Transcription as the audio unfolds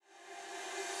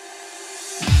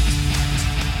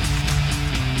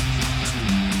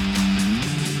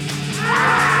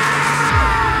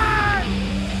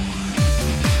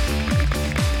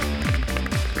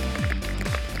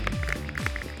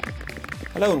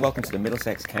Hello and welcome to the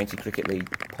Middlesex County Cricket League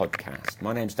podcast.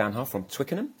 My name's Dan Huff from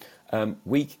Twickenham.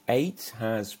 Week 8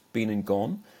 has been and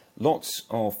gone. Lots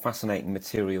of fascinating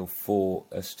material for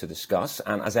us to discuss.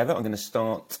 And as ever, I'm going to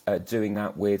start doing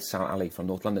that with Sal Ali from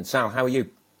North London. Sal, how are you?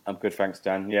 I'm good, thanks,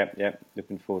 Dan. Yeah.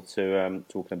 Looking forward to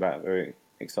talking about a very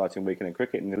exciting weekend in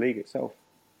cricket in the league itself.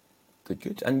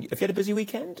 Good. And have you had a busy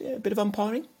weekend? A bit of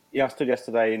umpiring? Yeah, I stood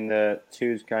yesterday in the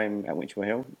Twos game at Winchmore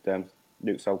Hill,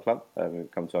 Luke's old club. We'll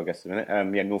come to our guests in a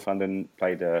minute. North London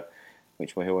played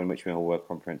Winchmore Hill, and Winchmore Hill were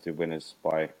comprehensive winners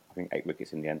by, I think, 8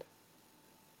 wickets in the end.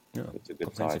 Yeah,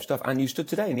 comprehensive stuff. And you stood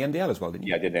today in the MDL as well, didn't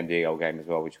you? Yeah, I did the MDL game as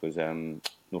well, which was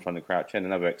North London Crouch, and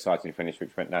another exciting finish,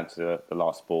 which went down to the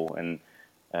last ball, and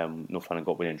North London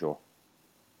got winning draw.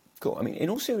 Cool. I mean, in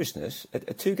all seriousness, a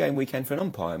 2-game weekend for an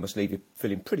umpire must leave you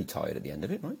feeling pretty tired at the end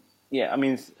of it, right? Yeah, I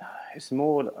mean, it's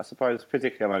more, I suppose,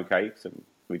 physically I'm okay, because I'm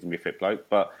a reasonably fit bloke,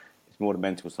 but it's more the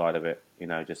mental side of it,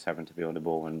 just having to be on the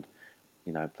ball, and,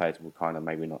 players will kind of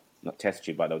maybe not test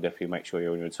you, but they'll definitely make sure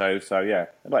you're on your toes. So, yeah,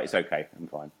 but it's okay. I'm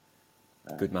fine.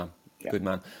 Good man. Yeah. Good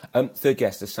man. Third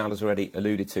guest, as Sal has already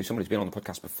alluded to, somebody who's been on the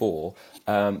podcast before.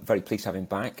 Very pleased to have him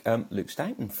back. Luke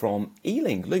Staunton from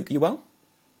Ealing. Luke, are you well?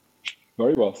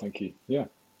 Very well, thank you. Yeah,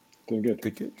 doing good.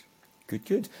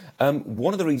 Good.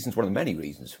 One of the many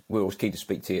reasons we're always keen to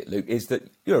speak to you, Luke, is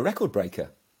that you're a record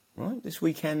breaker, right? This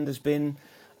weekend has been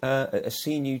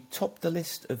seen you top the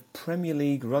list of Premier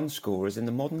League run scorers in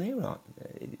the modern era.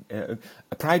 A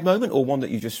proud moment, or one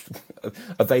that you just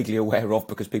are vaguely aware of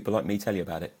because people like me tell you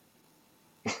about it?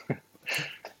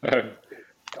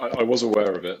 I was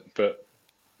aware of it, but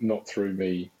not through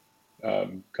me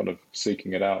kind of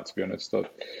seeking it out, to be honest.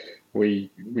 We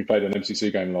played an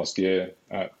MCC game last year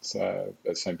at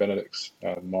St Benedict's,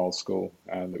 Miles School,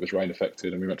 and it was rain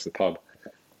affected, and we went to the pub,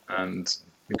 and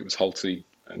I think it was Holty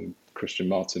and Christian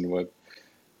Martin were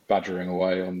badgering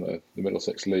away on the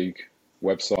Middlesex League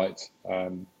website,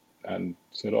 and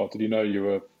said, "Oh, did you know you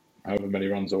were however many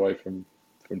runs away from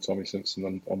Tommy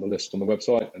Simpson on the list on the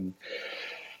website?" And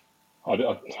I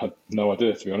had no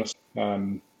idea, to be honest.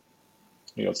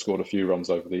 I'd scored a few runs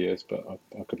over the years, but I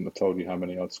couldn't have told you how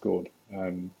many I'd scored.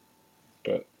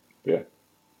 But yeah,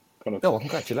 kind of. Oh, well,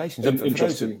 congratulations!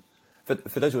 Interesting.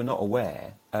 For those who are not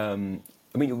aware,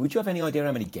 would you have any idea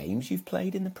how many games you've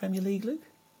played in the Premier League, Luke?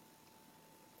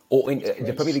 Or in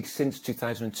the Premier League since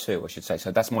 2002, I should say.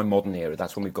 So that's my modern era.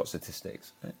 That's when we've got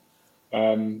statistics.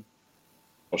 Not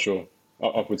sure.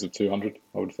 Upwards of 200,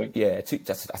 I would think. Yeah, I think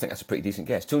that's a pretty decent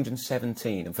guess.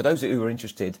 217. And for those who are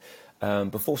interested,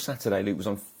 before Saturday, Luke was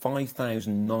on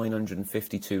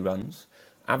 5,952 runs,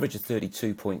 average of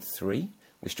 32.3,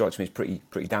 which strikes me as pretty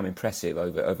damn impressive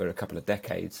over a couple of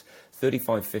decades.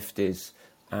 35 50s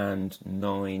and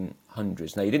 9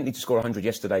 hundreds. Now, you didn't need to score 100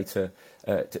 yesterday to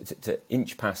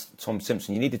inch past Tom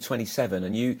Simpson. You needed 27,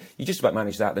 and you just about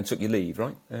managed that, then took your leave,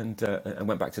 right? And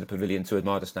went back to the pavilion to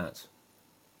admire the stats.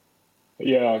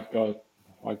 Yeah,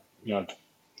 I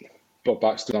got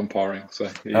back to umpiring. So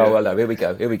yeah. Oh, hello. Here we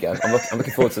go. I'm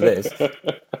looking forward to this.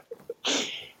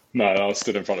 No, I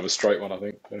stood in front of a straight one, I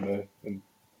think, and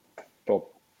Bob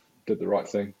did the right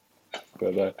thing.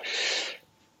 But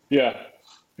yeah,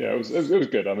 it was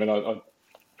good. I mean, I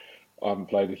haven't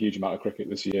played a huge amount of cricket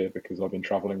this year because I've been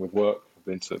travelling with work. I've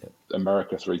been to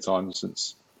America 3 times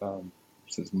since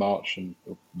March, and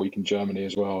a week in Germany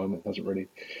as well, and it hasn't really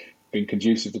been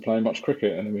conducive to playing much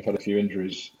cricket. And then we've had a few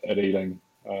injuries at Ealing.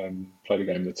 Played a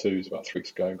game in the Twos about 3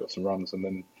 weeks ago and got some runs, and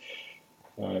then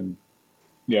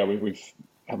we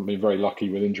haven't been very lucky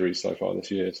with injuries so far this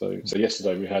year. So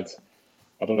yesterday we had,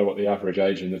 I don't know what the average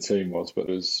age in the team was, but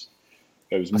there was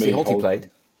me, Holty played.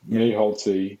 Me,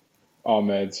 Holty,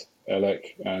 Ahmed,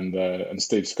 Elek, and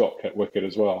Steve Scott kept wicket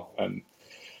as well. And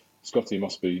Scotty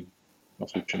must be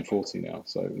pushing 40 now.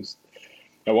 So it was,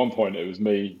 at one point it was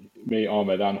me,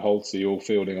 Ahmed, and Holty all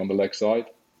fielding on the leg side,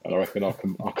 and I reckon our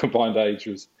combined age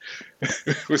was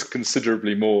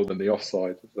considerably more than the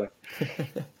offside. So,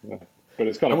 yeah. But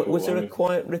it's kind of cool. Was there a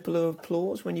quiet ripple of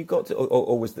applause when you got to,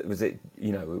 or was it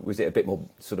a bit more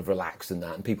sort of relaxed than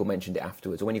that, and people mentioned it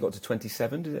afterwards? Or when you got to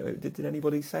 27, did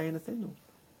anybody say anything?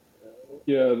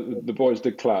 Yeah, the boys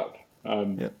did clap,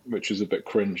 which was a bit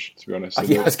cringe, to be honest. I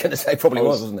was going to say, probably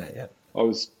wasn't it? Yeah.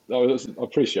 I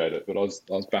appreciate it, but I was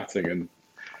batting, and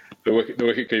the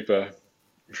wicket keeper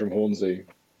from Hornsey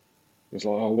was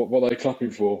like, "Oh, what are they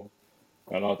clapping for?"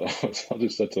 And I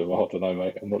just said to him, "I don't know,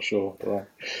 mate. I'm not sure." Right.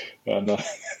 And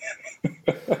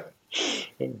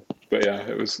but yeah,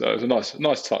 it was a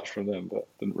nice touch from them, but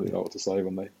didn't really know what to say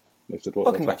when they lifted.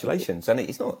 Well, congratulations, and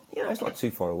it's not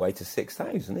too far away to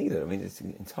 6,000 either. I mean, it's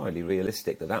entirely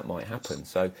realistic that might happen.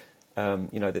 So,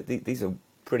 these are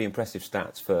pretty impressive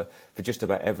stats for just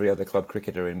about every other club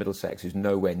cricketer in Middlesex who's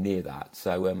nowhere near that.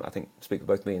 So I think speak for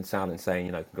both me and Sal in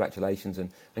saying, congratulations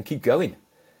and keep going.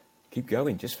 Keep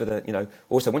going, just for the,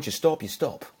 also once you stop,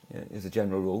 is a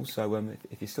general rule. So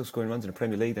if you're still scoring runs in the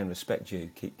Premier League, then respect you.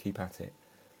 Keep at it.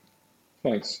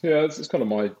 Thanks. Yeah, it's kind of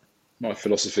my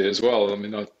philosophy as well. I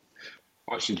mean, I've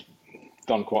actually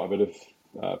done quite a bit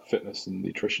of fitness and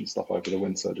nutrition stuff over the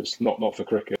winter, just not for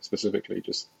cricket specifically,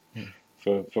 just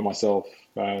for myself.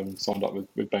 Signed up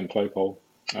with Ben Claypole,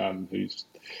 who's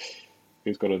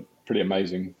got a pretty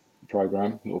amazing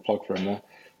program. Little plug for him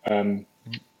there.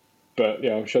 But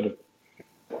yeah, I've shed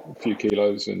a few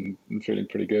kilos and feeling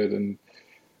pretty good. And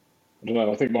I don't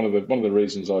know. I think one of the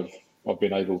reasons I've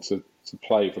been able to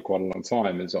play for quite a long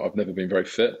time is that I've never been very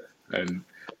fit, and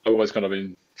I've always kind of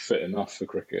been fit enough for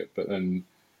cricket. But then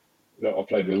I've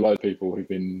played with a lot of people who've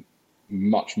been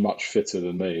much fitter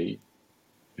than me,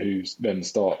 who then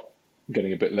start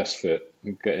getting a bit less fit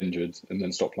and get injured and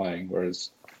then stop playing.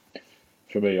 Whereas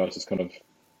for me, I just kind of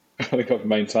I think I've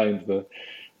maintained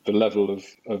the level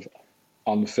of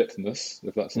unfitness,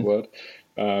 if that's the word,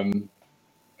 and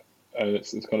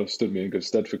it's kind of stood me in good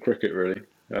stead for cricket, really.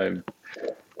 I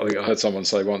think I heard someone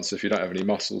say once, if you don't have any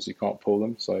muscles, you can't pull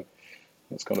them. So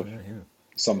that's kind of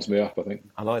sums me up, I think.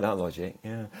 I like that logic.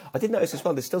 Yeah, I did notice as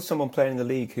well. There's still someone playing in the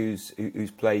league who's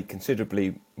played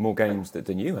considerably more games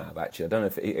than you have. Actually, I don't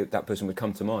know if that person would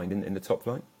come to mind in the top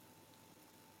flight.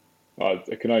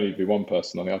 It can only be one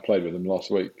person. I think I played with him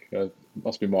last week.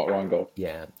 Must be Mark Reingold.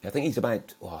 Yeah, I think he's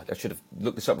about. Oh, I should have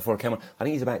looked this up before I came on. I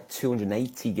think he's about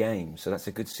 280 games, so that's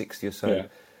a good 60 or so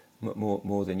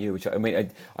more than you. Which I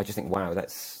mean, I just think, wow,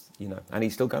 that's and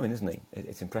he's still going, isn't he?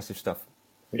 It's impressive stuff.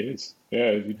 He is.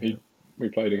 Yeah, we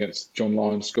played against John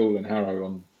Lyons School in Harrow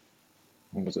on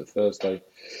when was it, Thursday.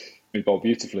 He bowled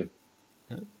beautifully,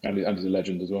 and he's a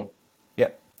legend as well. Yeah,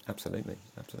 absolutely.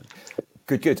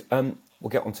 Good. We'll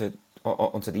get onto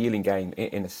the Ealing game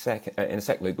in a sec,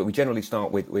 Luke. But we generally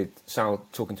start with Sal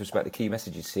talking to us about the key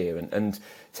messages here. And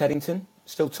Teddington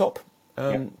still top,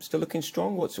 still looking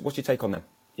strong. What's your take on them?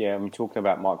 Yeah, I'm talking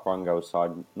about Mark Reingold's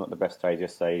side. Not the best day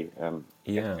yesterday.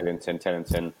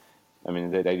 Teddington. I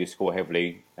mean, they do score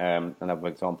heavily. Another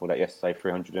example that yesterday,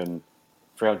 300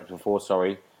 for 4.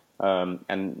 Sorry. And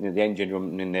the engine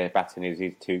room in their batting is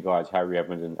these two guys, Harry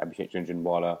Evans and Abhishek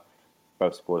Jhunjhunwala,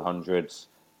 both scored hundreds.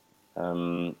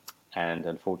 And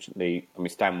unfortunately, I mean,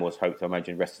 Stanmore's hoped, I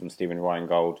imagine, rested on Stephen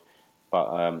Reingold.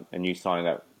 But a new signing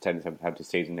that tends to have this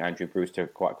season, Andrew Brewster,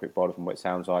 quite a quick bowler from what it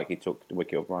sounds like. He took the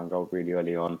wicket of Reingold really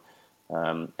early on.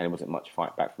 And it wasn't much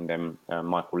fight back from them.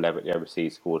 Michael Levitt, the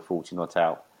overseas, scored 40 not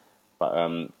out. But,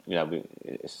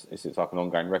 it's like an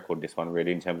ongoing record, this one,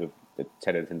 really, in terms of the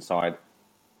Teddington side.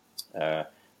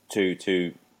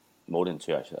 Two, more than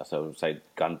two, actually. So I would say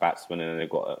gun batsmen, and they've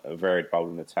got a varied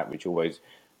bowling attack, which always,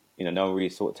 no one really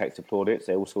sort of takes the plaudits.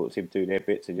 They all sort of seem to do their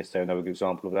bits. And just another good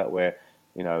example of that, where,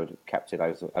 the captain,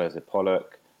 Alistair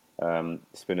Pollock,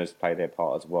 spinners play their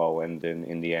part as well. And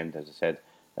in the end, as I said,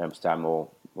 Stanmore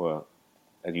were,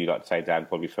 as you like to say, Dan,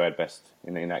 probably third best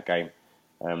in that game.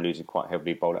 Losing quite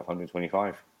heavily, bowled at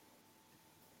 125.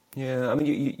 Yeah, I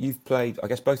mean, you've played, I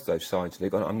guess, both of those sides,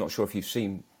 Luke. I'm not sure if you've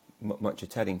seen much of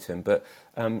Teddington, but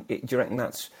do you reckon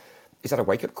is that a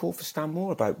wake-up call for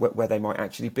Stanmore about where they might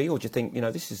actually be, or do you think,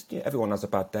 this is everyone has a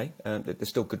bad day? There's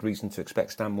still good reason to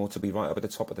expect Stanmore to be right up at the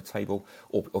top of the table,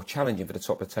 or challenging for the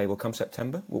top of the table come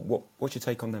September. What's your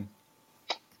take on them?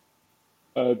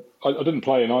 I didn't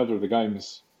play in either of the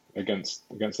games against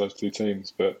those two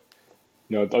teams, but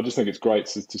I just think it's great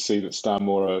to see that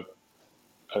Stanmore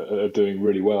are doing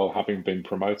really well, having been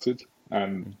promoted.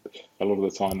 And a lot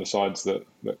of the time, the sides that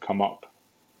come up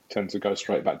tend to go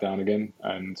straight back down again.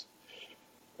 And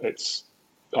I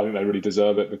think they really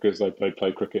deserve it because they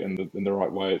play cricket in the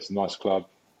right way. It's a nice club,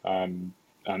 and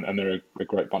they're a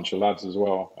great bunch of lads as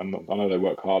well. And I know they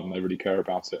work hard and they really care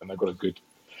about it, and they've got a good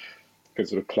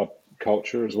sort of club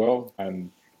culture as well.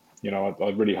 And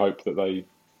I really hope that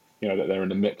that they're in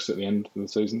the mix at the end of the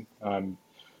season. I'm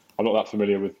not that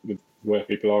familiar with where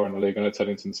people are in the league. I know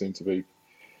Teddington seem to be,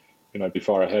 be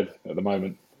far ahead at the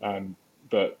moment.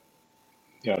 But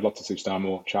I'd love to see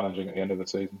Stanmore challenging at the end of the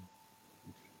season.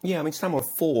 Yeah, I mean, Stanmore are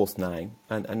fourth now,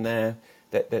 and they're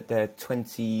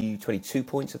 22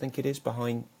 points, I think it is,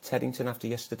 behind Teddington after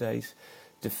yesterday's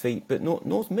defeat. But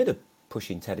North Mid are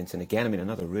pushing Teddington again. I mean,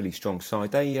 another really strong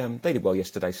side. They did well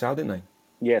yesterday, Sal, didn't they?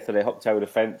 Yeah, so they hopped over the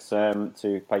fence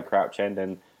to play Crouch End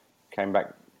and came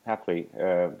back happily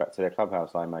back to their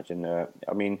clubhouse, I imagine.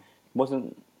 I mean, it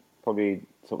wasn't probably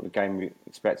sort of the game we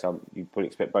expect. You probably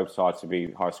expect both sides to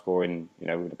be high scoring,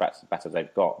 with the batters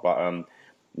they've got. But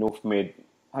North Mid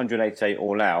 188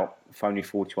 all out for only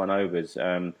 41 overs,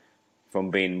 from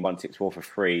being 164 for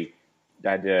 3. They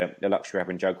had the luxury of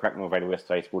having Joe Cracknell available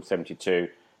yesterday, scored 72.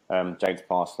 James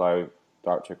Parslow,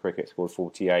 director of cricket, scored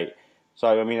 48.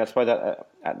 So, I mean, I suppose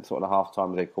at sort of the half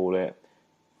time, as they call it,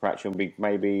 Karachi will be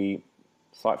maybe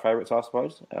slight favourites, I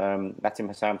suppose. Latim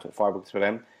Hassam took 5 wickets for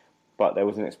them, but they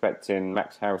wasn't expecting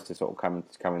Max Harris to sort of come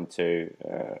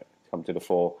to the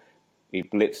fore. He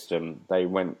blitzed them. They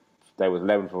was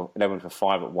 11 for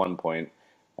 5 at one point,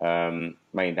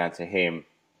 mainly down to him.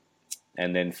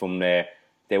 And then from there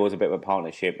was a bit of a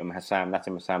partnership. And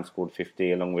Latim Hassam scored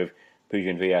 50 along with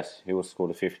Pujan Vias, who also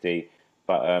scored a 50.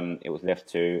 But it was left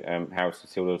to Harris to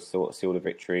seal the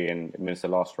victory and administer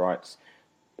last rites,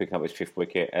 picking up his 5th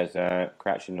wicket as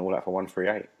Crouch all out for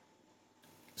 138.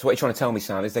 So what you're trying to tell me,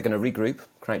 Sal, is they're going to regroup,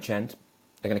 Crouch End.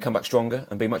 They're going to come back stronger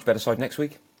and be a much better side next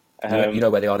week? You know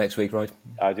where they are next week, right?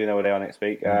 I do know where they are next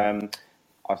week. I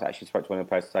actually spoke to one of the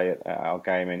players today at our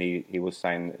game, and he was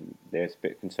saying there's a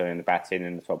bit of concern in the batting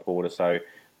and the top order, so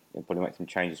they'll probably make some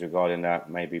changes regarding that,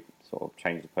 maybe sort of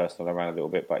change the personnel around a little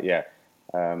bit. But yeah,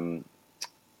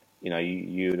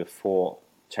 you would have thought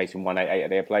chasing 188 at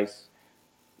their place.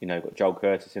 You've got Joel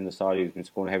Curtis in the side who's been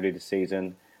scoring heavily this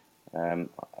season.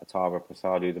 Atara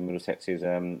Prasad, who the Middlesex is,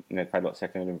 played a lot of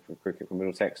second for cricket for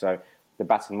Middlesex, so the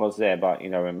batting was there. But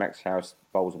when Max Harris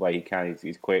bowls away, he can.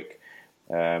 He's quick,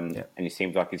 and he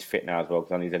seems like he's fit now as well,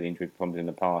 because I know he's had injury problems in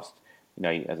the past.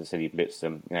 As I said, he blitzed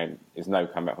them. There's no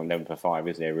comeback from 11 for 5,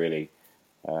 is there really?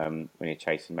 When you're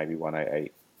chasing maybe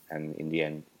 188, and in the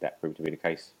end, that proved to be the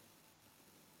case.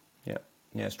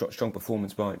 Yeah, strong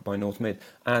performance by North Mid,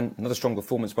 and another strong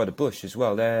performance by the Bush as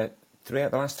well. They're 3 out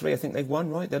of the last 3, I think they've won.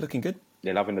 Right, they're looking good.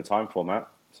 They're loving the time format.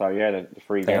 So yeah, the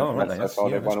 3 games so far,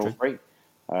 they've won all 3.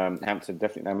 Hampton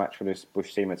definitely no match for this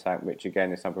Bush seam attack, which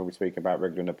again is something we speak about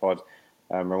regularly in the pod.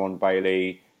 Ramon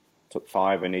Bailey took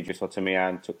 5, and Idris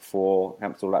Otamian took 4.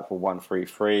 Hampton all that for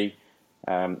 133,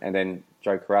 and then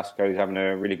Joe Carrasco is having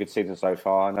a really good season so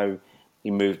far. I know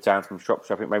he moved down from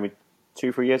Shropshire, I think maybe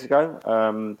 2-3 years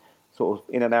ago. Sort of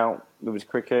in and out with his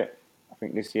cricket. I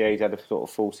think this year he's had a sort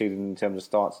of full season in terms of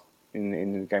starts in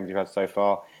the games he's had so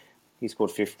far. He scored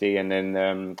 50, and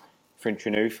then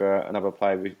Fintrinu, for another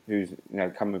player who's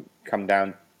come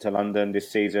down to London this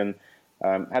season,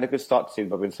 had a good start to season,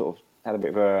 but been sort of had a bit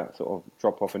of a sort of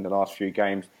drop off in the last few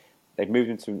games. They've moved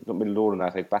into the middle order now.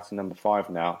 So they've batting number 5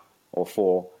 now, or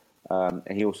 4,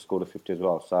 and he also scored a 50 as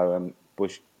well. So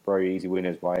Bush very easy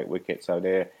winners by 8 wickets. So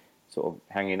they're sort of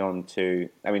hanging on to.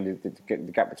 I mean, the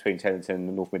gap between Teddington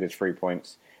and North Mid is 3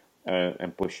 points,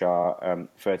 and Bush are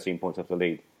 13 points off the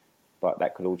lead. But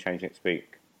that could all change next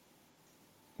week.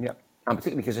 Yeah, and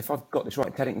particularly because if I've got this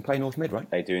right, Teddington play North Mid, right?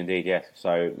 They do indeed, yes.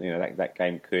 So that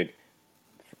game could,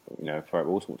 for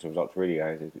all sorts of results really,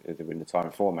 as in the time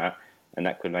format, and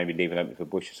that could maybe leave it open for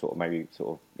Bush to sort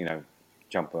of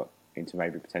jump up into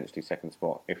maybe potentially second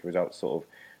spot if results sort of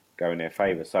go in their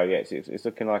favour. So yeah, it's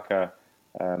looking like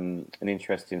an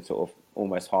interesting sort of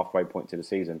almost halfway point to the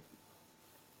season.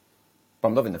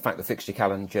 I'm loving the fact the fixture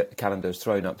calendar has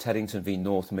thrown up Teddington v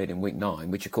North Mid in week 9,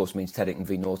 which of course means Teddington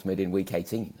v North Mid in week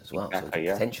 18 as well. Exactly, so we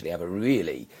could potentially have a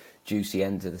really juicy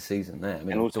end to the season there. I mean,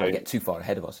 we don't want to get too far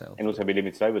ahead of ourselves. And also be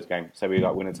limited overs game, so we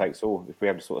like winner takes all. If we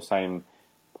have the sort of same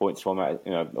points format,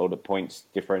 or the points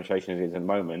differentiation as it is at the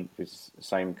moment, if it's the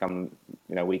same come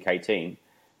week 18,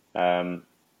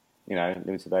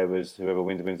 limited overs, whoever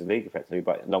wins the league effectively,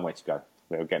 but a long way to go.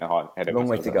 We're getting ahead of us. Long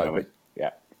way to go, but yeah.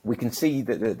 We can see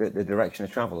the direction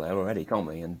of travel there already, can't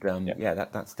we? And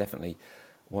that's definitely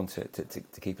one to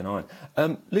keep an eye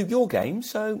on. Luke, your game.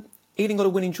 So Ealing got a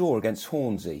winning draw against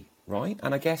Hornsey, right?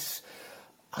 And I guess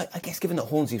given that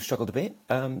Hornsey have struggled a bit,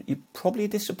 you're probably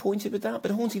disappointed with that. But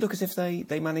Hornsey look as if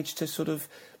they managed to sort of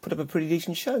put up a pretty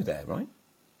decent show there, right?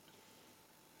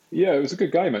 Yeah, it was a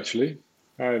good game actually.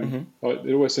 It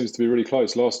always seems to be really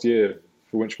close. Last year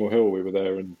for Winchmore Hill, we were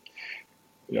there and.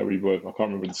 We were. I can't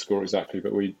remember the score exactly,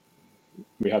 but we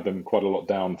had them quite a lot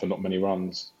down for not many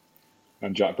runs,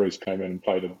 and Jack Bruce came in and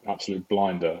played an absolute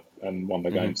blinder and won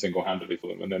the game single-handedly for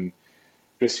them. And then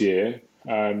this year,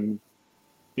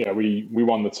 we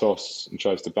won the toss and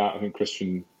chose to bat. I think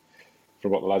Christian,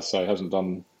 from what the lads say, hasn't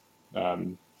done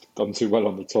too well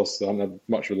on the toss. So I haven't had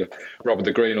much with the rub of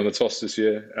the green on the toss this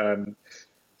year.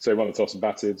 So he won the toss and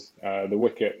batted. The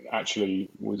wicket actually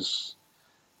was.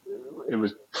 It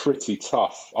was pretty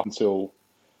tough up until,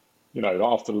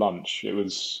 after lunch. It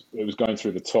was going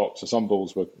through the top. So some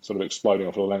balls were sort of exploding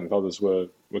off the length. Others were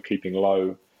keeping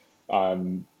low.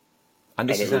 And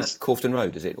this is at Corfton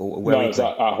Road, is it? Or where no, it was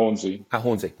at Hornsey. At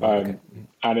Hornsey. Okay.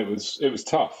 And it was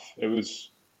tough. It was,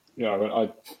 I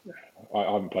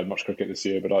haven't played much cricket this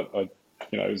year, but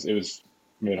it was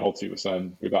me and Holty were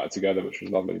saying we batted together, which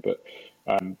was lovely, but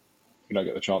you don't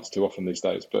get the chance too often these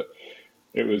days. But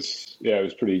it was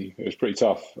pretty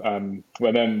tough. When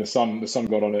then the sun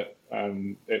got on it,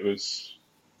 it was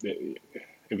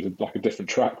like a different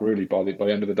track really by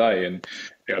the end of the day, and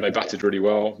they batted really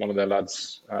well. One of their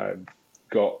lads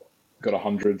got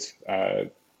 100.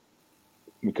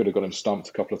 We could have got him stumped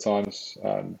a couple of times,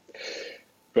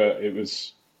 but there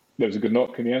was a good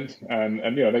knock in the end,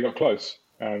 and they got close,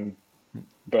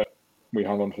 but we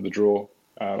hung on for the draw.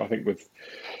 I think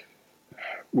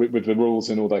with the rules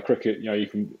in all-day cricket, you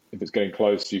can, if it's getting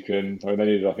close, you can. I mean, they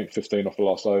needed, I think, 15 off the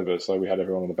last over, so we had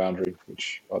everyone on the boundary,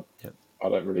 which I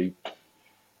don't really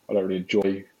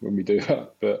enjoy when we do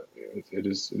that, but it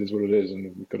is what it is,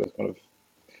 and we've got to kind of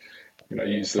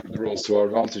use the rules to our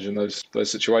advantage in those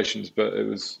situations. But it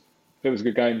was a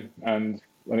good game, and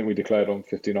I think we declared on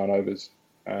 59 overs.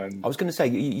 And I was going to say,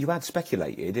 you had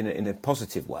speculated in a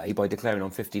positive way by declaring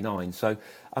on 59. So,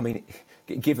 I mean,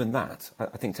 given that,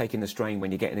 I think taking the strain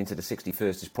when you're getting into the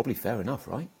 61st is probably fair enough,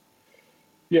 right?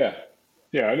 Yeah,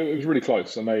 and it was really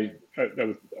close. And there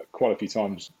was quite a few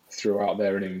times throughout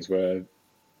their innings where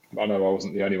I know I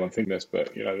wasn't the only one thinking this,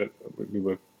 but we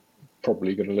were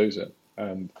probably going to lose it.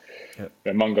 And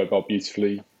Mungo bowled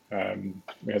beautifully.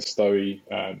 We had Stowey.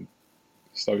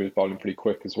 Stowey was bowling pretty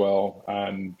quick as well,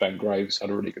 and Ben Graves had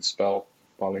a really good spell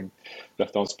bowling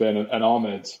left arm spin. And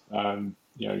Ahmed,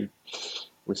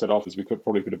 we said afterwards we could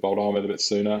have bowled Ahmed a bit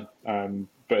sooner,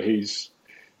 but he's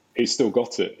still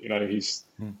got it.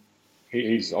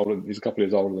 He's older. He's a couple of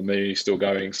years older than me. He's still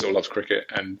going. Still loves cricket,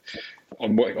 and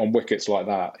on wickets like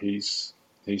that, he's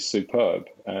superb.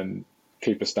 And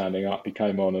keeper standing up, he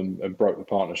came on and broke the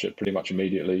partnership pretty much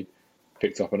immediately.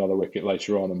 Picked up another wicket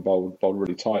later on and bowled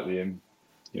really tightly. And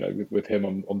with him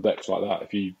on decks like that,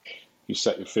 if you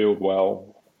set your field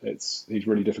well, he's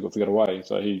really difficult to get away.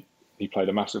 So he played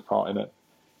a massive part in it.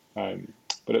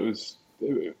 But it was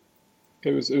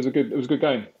a good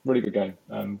game, really good game.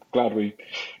 And glad we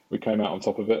came out on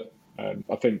top of it.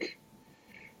 I think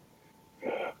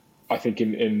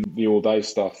in the all day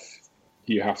stuff,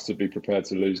 you have to be prepared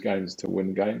to lose games to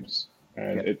win games.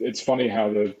 And it's funny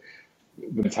how the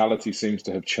mentality seems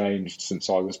to have changed since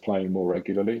I was playing more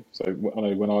regularly. So I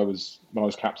know when I was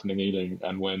captaining Ealing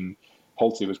and when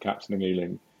Holty was captaining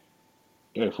Ealing,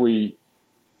 if we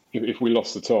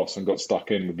lost the toss and got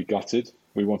stuck in, we'd be gutted.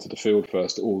 We wanted to field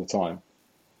first all the time,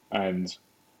 and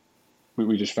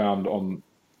we just found on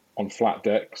flat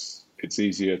decks it's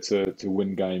easier to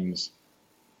win games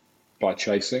by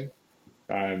chasing.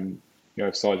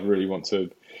 If sides really want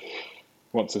to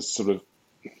sort of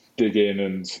dig in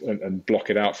and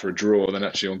block it out for a draw, then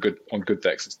actually on good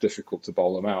decks it's difficult to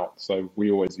bowl them out. So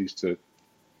we always used to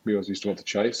want to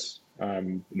chase.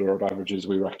 Law of averages,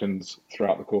 we reckoned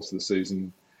throughout the course of the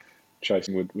season,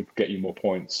 chasing would get you more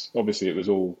points. Obviously, it was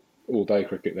all day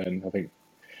cricket then. I think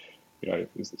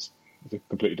it's a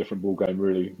completely different ball game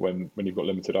really when you've got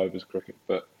limited overs cricket.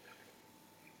 But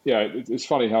yeah, it's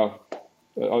funny how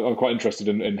I'm quite interested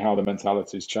in how the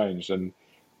mentality's changed, and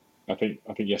I think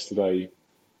yesterday.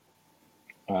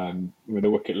 The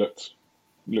wicket looked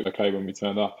okay when we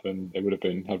turned up, and it would have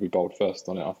been, had we bowled first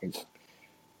on it, I think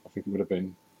it would have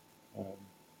been there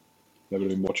would have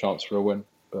been more chance for a win.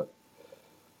 But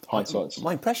hindsight's...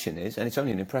 My impression is, and it's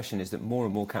only an impression, is that more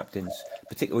and more captains,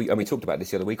 particularly, and we talked about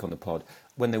this the other week on the pod,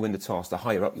 when they win the toss, the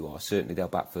higher up you are, certainly they'll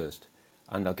bat first,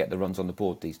 and they'll get the runs on the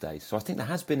board these days. So I think there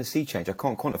has been a sea change. I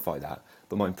can't quantify that,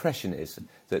 but my impression is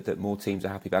that more teams are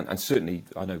happy about, and certainly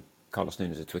I know Carlos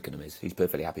Nunes at Twickenham he's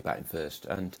perfectly happy batting first,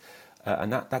 and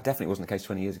that definitely wasn't the case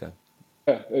 20 years ago.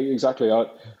 Yeah, exactly.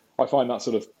 I find that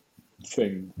sort of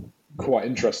thing quite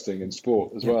interesting in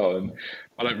sport as well, and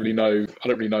I don't really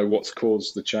know what's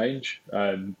caused the change,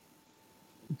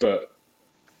 but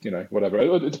whatever.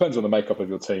 It depends on the makeup of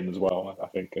your team as well, I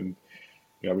think. And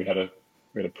we had a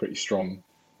pretty strong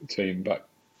team back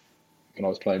when I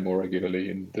was playing more regularly,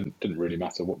 and didn't really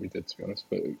matter what we did, to be honest.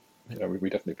 But we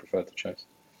definitely preferred to chase.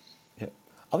 Yeah,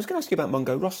 I was going to ask you about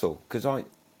Mungo Russell, because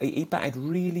he batted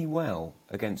really well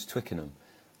against Twickenham,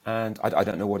 and I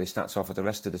don't know what his stats are for the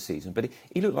rest of the season, but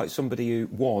he looked like somebody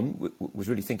who was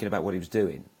really thinking about what he was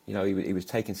doing. He was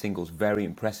taking singles very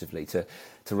impressively to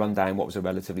run down what was a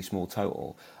relatively small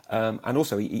total, and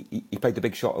also he played the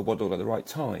big shot at Waddle at the right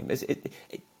time.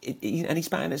 And he's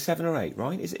batting at 7 or 8,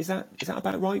 right? Is that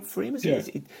about right for him?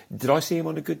 Did I see him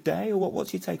on a good day, or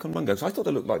what's your take on Mungo? Because I thought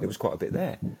it looked like there was quite a bit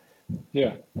there.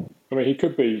 Yeah, I mean he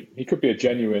could be a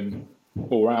genuine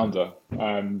all-rounder.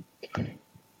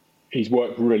 He's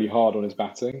worked really hard on his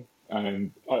batting,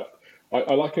 and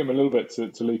I like him a little bit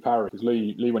to Lee Parry, because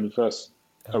Lee when he first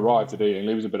arrived at Ealing.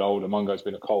 Lee was a bit older. Mungo's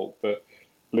been a Colt, but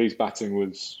Lee's batting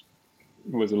was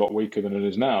a lot weaker than it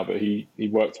is now. But he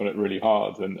worked on it really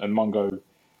hard, and Mungo,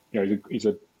 he's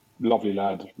a lovely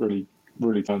lad, really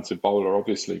talented bowler,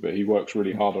 obviously, but he works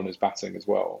really hard on his batting as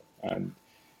well. And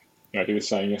he was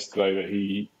saying yesterday that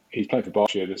he's playing for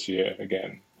Berkshire this year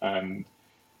again, and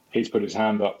he's put his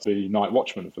hand up to the night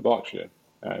watchman for Berkshire.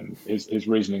 And his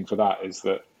reasoning for that is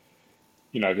that,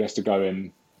 he has to go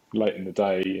in late in the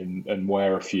day and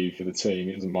wear a few for the team.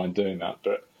 He doesn't mind doing that.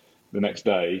 But the next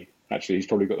day, actually, he's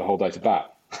probably got the whole day to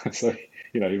bat. So,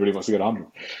 he really wants to get 100.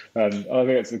 And I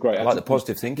think it's a great attitude. I like the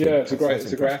positive thinking. Yeah, it's a great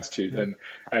attitude. Yeah.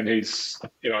 And he's,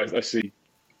 I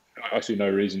see no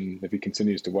reason if he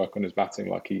continues to work on his batting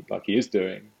like he is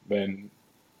doing, then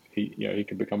he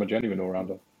can become a genuine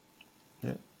all-rounder.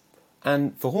 Yeah.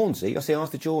 And for Hornsey, I see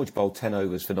Arthur George bowled 10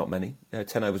 overs for not many.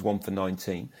 10 overs, 1 for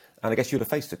 19. And I guess you'd have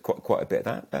faced quite a bit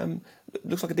of that.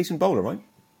 Looks like a decent bowler, right?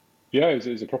 Yeah,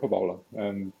 he's a proper bowler.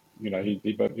 And,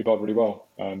 he bowled really well.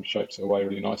 Shapes it away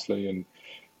really nicely and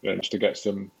managed to get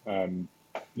some, some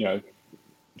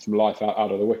life out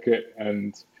of the wicket.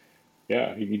 And,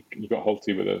 yeah, he got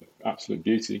Holty with an absolute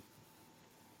beauty.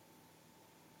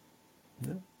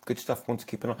 Yeah. Good stuff. Want to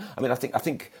keep an eye. I mean, I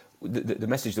think the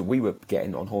message that we were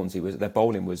getting on Hornsey was that their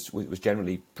bowling was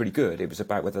generally pretty good. It was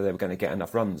about whether they were going to get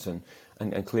enough runs, and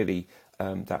clearly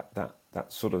that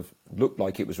sort of looked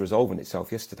like it was resolving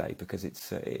itself yesterday because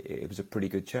it was a pretty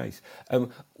good chase. Do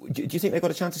you think they've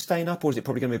got a chance of staying up, or is it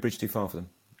probably going to be a bridge too far for them?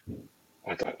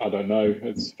 I don't know.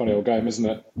 It's a funny old game, isn't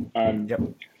it? Yep.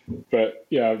 But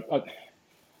yeah,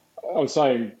 I was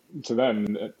saying to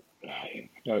them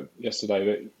yesterday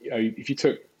that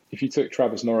if you took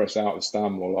Travis Norris out of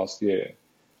Stanmore last year,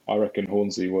 I reckon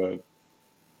Hornsey were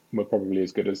probably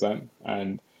as good as them,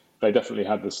 and they definitely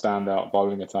had the standout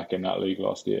bowling attack in that league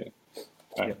last year.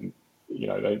 And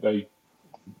they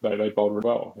bowled really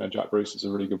well. Jack Bruce is a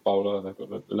really good bowler. They've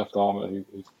got the left armour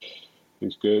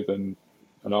who's good, and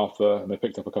Arthur, and they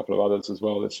picked up a couple of others as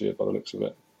well this year by the looks of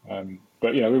it.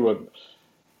 But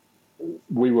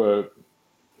we were.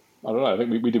 I don't know. I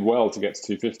think we did well to get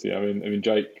to 250. I mean,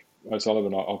 Jake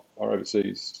O'Sullivan, our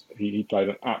overseas, he played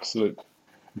an absolute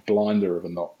blinder of a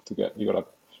knock to get. He got a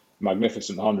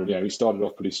magnificent 100. He started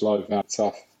off pretty slow, found it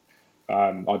tough.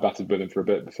 I batted with him for a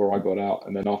bit before I got out,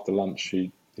 and then after lunch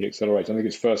he accelerated. I think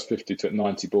his first 50 took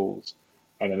 90 balls,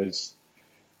 and then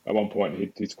at one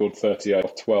point he scored 38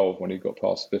 off 12 when he got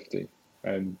past 50,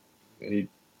 and he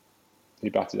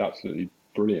batted absolutely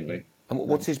brilliantly. And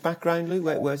what's his background, Lou?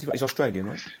 Where's he from? He's Australian,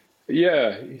 right?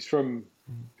 Yeah, he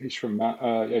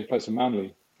plays for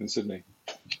Manly in Sydney.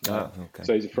 Okay.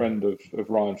 So he's a friend of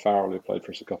Ryan Farrell, who played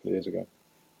for us a couple of years ago.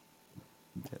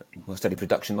 Well, steady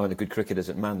production line of good cricketers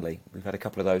at Manly. We've had a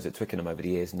couple of those at Twickenham over the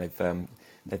years, and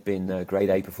they've been grade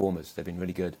A performers. They've been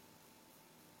really good.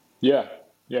 Yeah.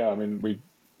 I mean,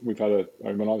 we've had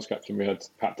when I was captain, we had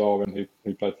Pat Darwin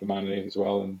who played for Manly as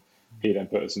well, and he then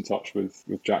put us in touch with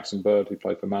Jackson Bird, who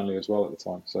played for Manly as well at the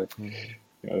time. So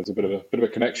there's a bit of a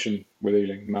connection with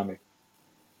Ealing and Manly.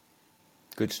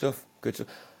 Good stuff.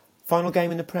 Final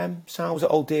game in the Prem, Sal, was at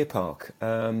Old Deer Park.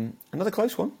 Another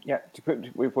close one. Yeah,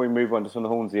 before we move on to some of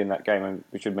the Hornsey in that game, and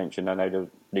we should mention, I know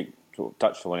Luke sort of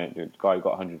touched on it, the guy who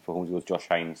got 100 for Hornsey was Josh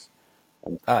Haynes.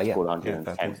 And scored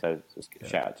 110, so just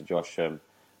shout out to Josh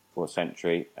for a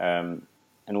century. And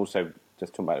also,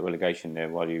 just talking about the relegation there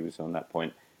while he was on that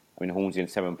point, I mean, Hornsey in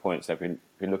 7 points, they've been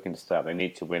looking to stay up. They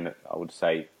need to win, I would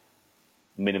say,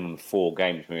 minimum 4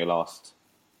 games from your last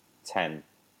 10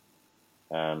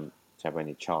 to have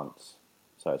any chance.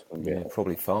 So it's going to be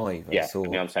probably 5.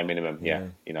 I'm saying minimum. Yeah,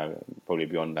 probably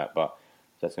beyond that, but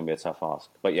that's going to be a tough ask.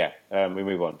 But we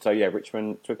move on. So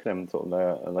Richmond, Twickenham, sort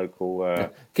of a local.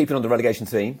 Keeping on the relegation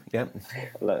theme,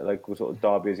 local sort of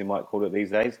derby, as you might call it these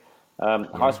days.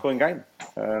 High scoring game.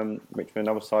 Richmond,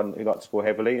 other side, who like to score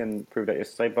heavily and proved that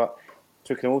yesterday, but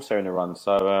Twickenham also in the run.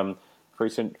 So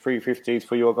 350s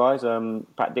for your guys.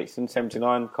 Pat Dixon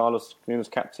 79, Carlos Nunes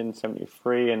captain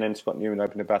 73, and then Scott Newman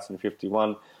opened the batting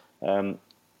 51.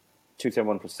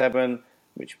 271 for 7,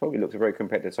 which probably looks a very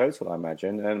competitive total, I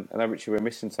imagine. And I know Richard, we're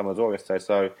missing some as well yesterday.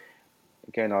 So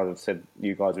again, I would have said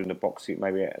you guys are in the box seat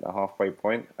maybe at the halfway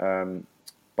point.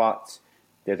 But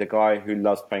there's a guy who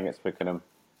loves playing against Twickenham.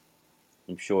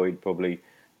 I'm sure he'd probably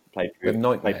play in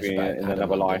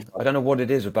another life. I don't know what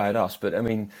it is about us, but I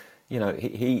mean,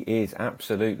 he is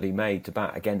absolutely made to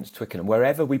bat against Twickenham.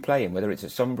 Wherever we play him, whether it's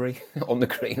at Sunbury, on the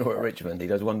green, or at Richmond, he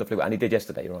does wonderfully well. And he did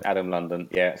yesterday, right? Adam London,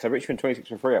 yeah. So Richmond 26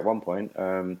 for 3 at one point.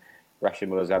 Rashid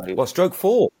Mulazabli. Well, stroke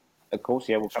 4. Of course,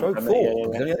 yeah. We'll stroke 4.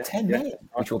 He's only had 10 minutes,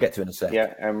 which we'll get to in a sec.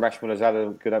 Yeah, and Rashid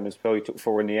Mulazabli, good opening spell. He took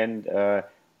 4 in the end.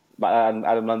 but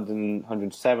Adam London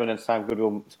 107 and Sam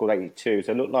Goodwill scored 82.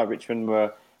 So it looked like Richmond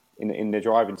were in the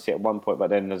driving seat at one point, but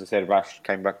then, as I said, Rash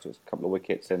came back to a couple of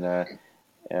wickets, and I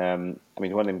mean,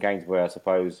 one of them games where I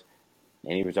suppose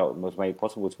any result was made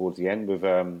possible towards the end, with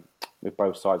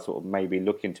both sides sort of maybe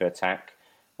looking to attack,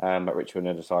 but Richmond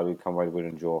had decided to come away with a win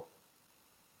and draw.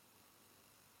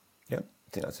 Yeah,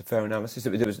 I think that's a fair analysis.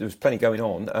 There was plenty going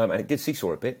on, and it did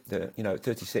seesaw a bit.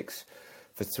 36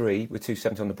 for 3 with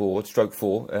 270 on the board, stroke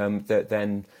 4.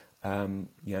 Then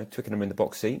Twickenham in the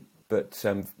box seat. But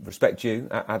respect due,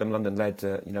 Adam London led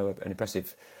an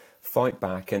impressive fight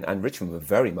back, and Richmond were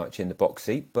very much in the box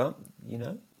seat. But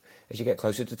as you get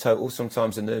closer to total,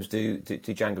 sometimes the nerves do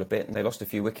jangle a bit, and they lost a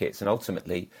few wickets. And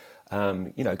ultimately,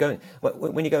 when you go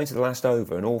into the last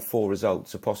over and all 4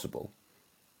 results are possible,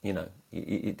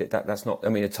 that's not. I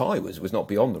mean, a tie was not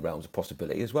beyond the realms of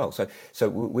possibility as well. So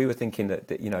we were thinking that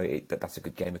that's a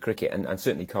good game of cricket, and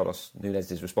certainly Carlos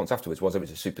Nunez's response afterwards was it was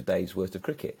a super day's worth of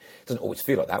cricket. It doesn't always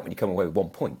feel like that when you come away with 1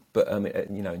 point, but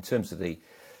in terms of the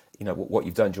what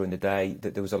you've done during the day,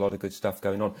 that there was a lot of good stuff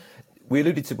going on. We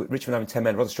alluded to Richmond having 10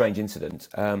 men, a rather strange incident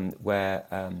where.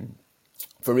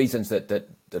 For reasons that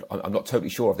I'm not totally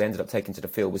sure of, they ended up taking to the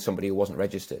field with somebody who wasn't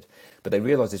registered. But they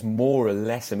realised this more or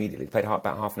less immediately. They played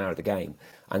about half an hour of the game.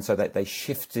 And so they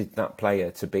shifted that player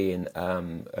to being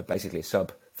basically a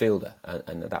sub-fielder.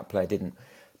 And that player didn't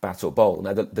bat or bowl.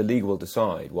 Now, the league will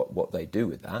decide what they do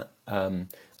with that. And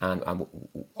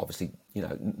obviously,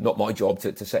 not my job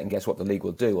to second guess what the league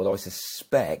will do. Although I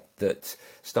suspect that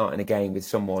starting a game with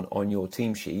someone on your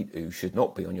team sheet who should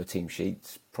not be on your team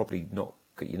sheet, probably not.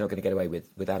 You're not going to get away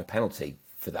without a penalty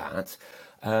for that.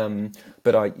 But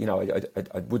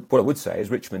what I would say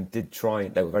is Richmond did try.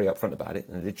 They were very upfront about it,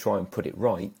 and they did try and put it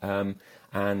right. And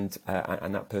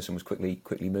that person was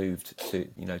quickly moved to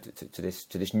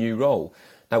this new role.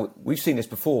 Now we've seen this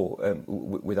before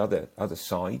with other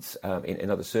sides in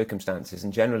other circumstances,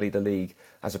 and generally the league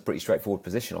has a pretty straightforward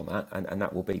position on that, and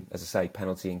that will be, as I say,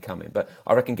 penalty incoming. But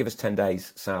I reckon give us 10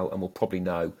 days, Sal, and we'll probably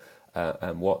know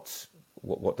what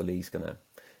the league's going to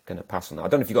pass on that. I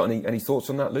don't know if you've got any thoughts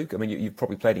on that, Luke. I mean, you've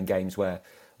probably played in games where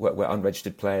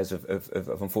unregistered players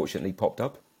have unfortunately popped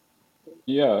up.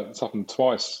 Yeah, it's happened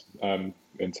twice in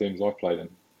teams I've played in.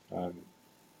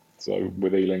 So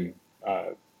with Ealing,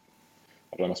 I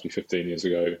don't know, it must be 15 years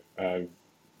ago,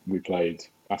 we played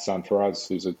Hassan Faraz,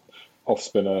 who's an off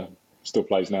spinner, still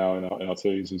plays now in our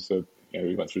twos.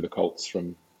 We went through the Colts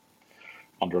from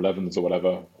under 11s or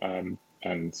whatever, and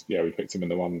we picked him in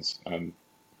the ones and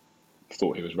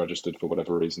thought he was registered for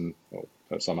whatever reason, or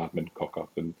some admin cock up,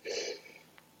 and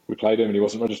we played him and he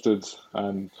wasn't registered,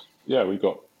 and we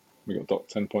got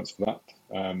docked 10 points for that.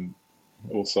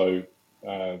 Also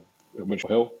at Winchell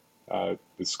Hill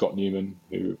with Scott Newman,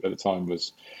 who at the time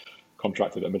was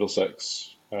contracted at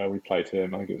Middlesex. We played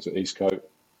him, I think it was at Eastcote,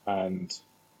 and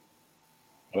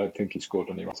I don't think he scored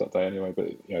any runs that day anyway, but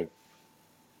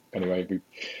anyway,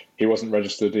 he wasn't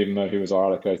registered even though he was our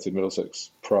allocated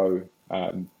Middlesex pro,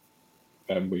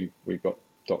 and we got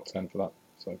docked 10 for that.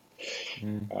 So,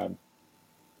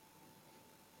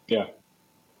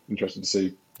 interested to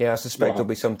see. Yeah, I suspect there'll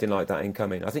be something like that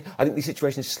incoming. I think the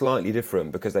situation is slightly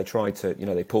different because they tried to,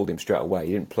 they pulled him straight away.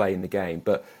 He didn't play in the game,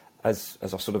 but as I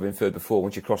sort of inferred before,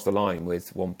 once you cross the line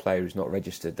with one player who's not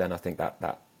registered, then I think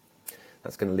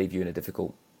that's going to leave you in a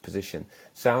difficult position.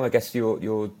 Sal, I guess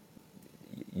you'd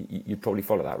probably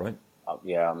follow that, right?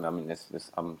 Yeah, I mean,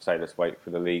 I'm saying let's wait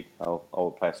for the league.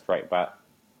 I'll play a straight bat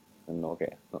and not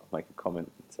make a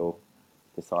comment until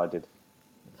decided.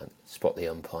 And spot the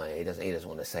umpire. He doesn't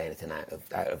want to say anything out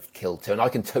of kilter, and I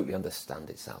can totally understand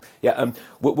it, Sal. Yeah,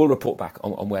 we'll report back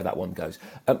on where that one goes.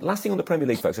 Last thing on the Premier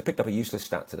League, folks, I picked up a useless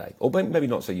stat today, or maybe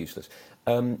not so useless.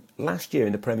 Last year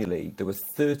in the Premier League, there were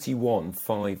 31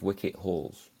 5-wicket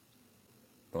hauls,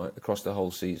 right, across the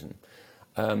whole season.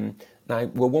 Now,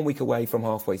 we're 1 week away from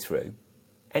halfway through.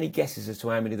 Any guesses as to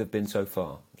how many there have been so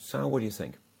far? Sal, what do you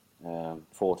think?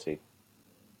 40.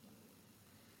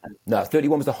 No,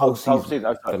 31 was the whole season.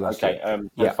 Okay,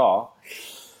 so far?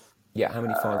 Yeah, how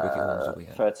many 5-wicket hauls have we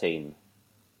had? 13.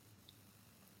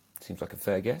 Seems like a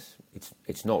fair guess.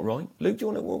 It's not right. Luke, do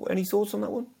you want any thoughts on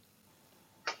that one?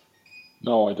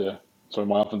 No idea. Sorry,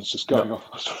 my oven's just going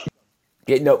off.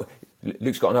 Yeah, no.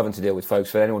 Luke's got an oven to deal with,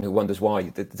 folks, for anyone who wonders why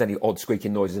there's any odd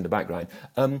squeaking noises in the background.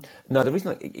 No, the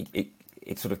reason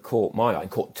it sort of caught my eye,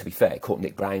 to be fair, it caught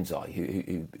Nick Brown's eye,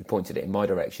 who pointed it in my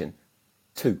direction.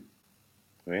 2.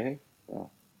 Really? Oh.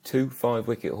 2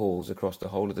 5-wicket hauls across the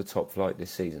whole of the top flight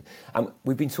this season. And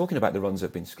we've been talking about the runs that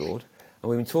have been scored, and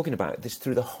we've been talking about this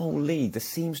through the whole league. There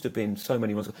seems to have been so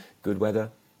many runs. Good weather,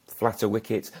 flatter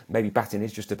wickets. Maybe batting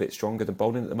is just a bit stronger than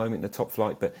bowling at the moment in the top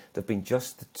flight, but there've been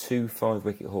just the 2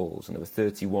 5-wicket hauls, and there were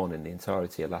 31 in the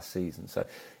entirety of last season. So,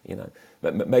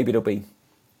 maybe there'll be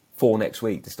 4 next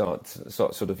week to start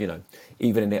sort of,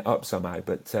 evening it up somehow.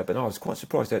 But no, I was quite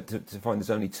surprised to find there's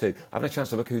only 2. I haven't had a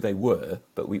chance to look who they were,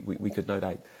 but we could no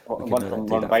doubt.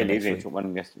 One Bailey, isn't he? Took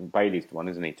one yesterday. Bailey's the one,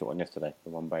 isn't he? Took one yesterday.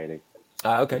 The one Bailey.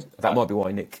 Okay, that might be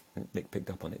why Nick picked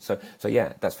up on it. So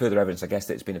yeah, that's further evidence, I guess,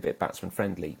 that it's been a bit batsman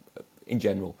friendly in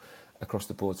general across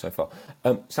the board so far.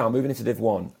 Sal, moving into Div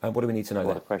 1, what do we need to know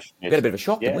there? The question we had a bit of a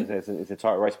shock, yeah, didn't we? It's a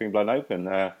title race being blown open.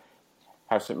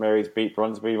 House St Mary's beat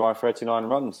Bronsby by 39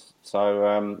 runs, so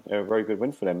a very good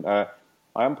win for them.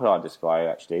 I umpired this guy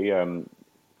actually. I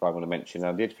want to mention.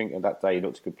 I did think that day he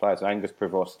looked a good player. So Angus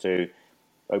Prevost to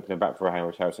open the back for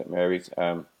House St Mary's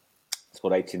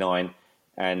scored 89.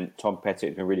 And Tom Pettit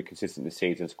has been really consistent this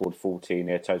season, scored 14,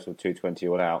 a total of 220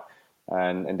 all out.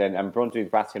 And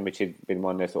Bronsby's batting, which had been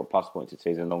one of their sort of plus points this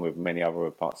season, along with many other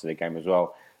parts of the game as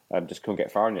well, just couldn't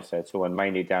get far in yesterday at all. And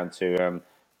mainly down to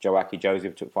Joachim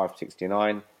Joseph, took 5 for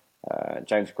 69.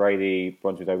 James Grady,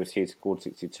 Bronsby's overseas, scored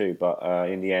 62. But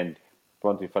in the end,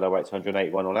 Bronsby fell away to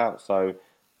 181 all out. So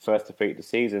first defeat of the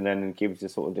season, and gives the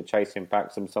sort of the chase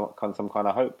impact some kind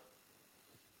of hope.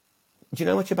 Do you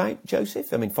know much about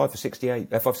Joseph? I mean, 5 for 68,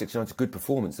 5 for 69 is a good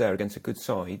performance there against a good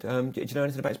side. Do you know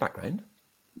anything about his background?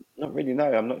 Not really,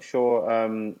 no. I'm not sure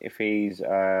if he's...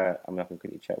 I can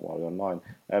quickly check while we're online.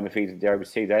 If he's the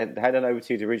overseas... They had an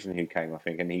overseas originally who came, I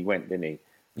think, and he went, didn't he?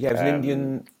 Yeah, he was an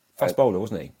Indian fast bowler,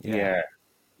 wasn't he? Yeah.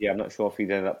 I'm not sure if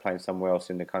he'd ended up playing somewhere else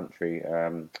in the country.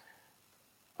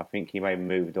 I think he may have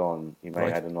moved on. He may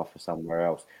have had an offer somewhere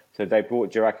else. So they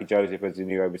brought Joachim Joseph as the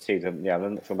new overseas. I'm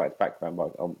not sure about his background,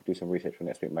 but I'll do some research for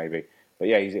next week maybe. But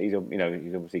yeah, he's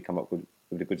obviously come up with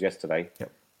the goods yesterday.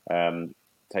 Yep.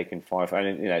 Taking 5,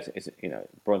 and it's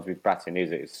Bronsby's batting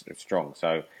is strong.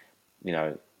 So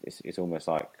it's almost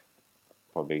like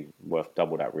probably worth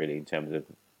double that really in terms of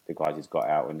the guys he's got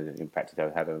out and the impact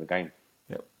they've had on the game.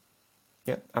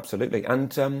 Yep, absolutely.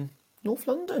 And North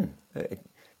London.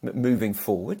 Moving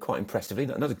forward quite impressively.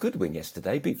 Another good win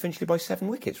yesterday. Beat Finchley by 7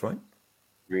 wickets, right?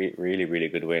 Really, really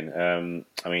good win.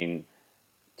 I mean,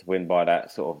 to win by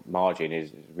that sort of margin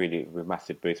is really a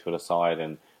massive boost for the side,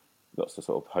 and lots of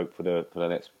sort of hope for the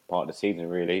next part of the season,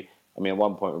 really. I mean, at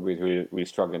one point we were really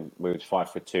struggling. We were 5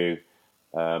 for 2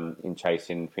 in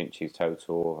chasing Finchley's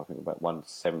total. I think about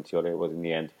 170 odd it was in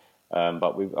the end.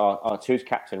 But we've our 2's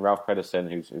captain, Ralph Pedersen,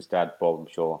 whose dad, Bob, I'm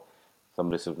sure some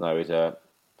listeners know, is a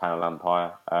panel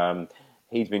umpire.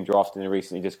 He's been drafted in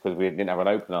recently just because we didn't have an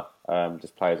opener,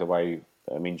 just players away,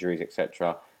 injuries,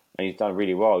 etc. And he's done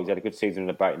really well. He's had a good season in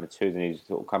the bat in the 2s, and he's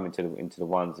sort of come into the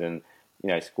 1s, and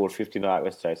scored 59 out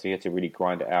yesterday. So he had to really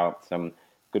grind it out. Some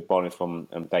good bowling from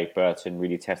Dave Burton,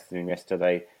 really tested him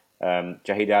yesterday.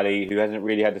 Jahid Ali, who hasn't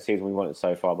really had the season we wanted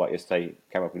so far, but yesterday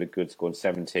came up with a good score,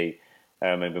 70.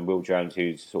 And then Will Jones,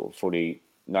 who's sort of fully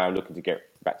now looking to get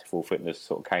back to full fitness,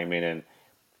 sort of came in and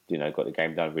got the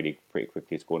game done really pretty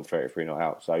quickly, scoring 33 not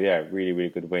out. So yeah, really, really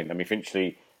good win. I mean,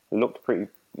 Finchley looked pretty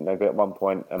good at one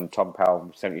point. Tom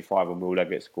Powell 75 and Will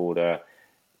Leggett scored an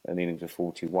innings of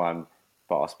 41,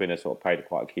 but our spinner sort of played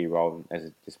quite a key role as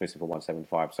a dismissal for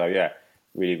 175. So yeah,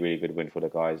 really, really good win for the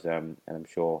guys, and I'm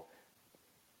sure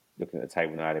looking at the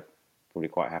table now, they're probably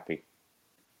quite happy.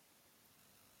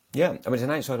 Yeah, I mean, as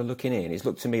an outsider looking in, it's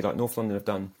looked to me like North London have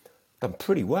done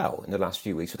pretty well in the last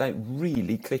few weeks without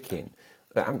really clicking.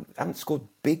 They haven't scored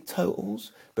big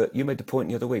totals, but you made the point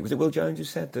the other week. Was it Will Jones who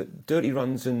said that dirty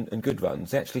runs and good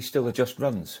runs, they actually still are just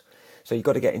runs? So you've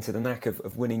got to get into the knack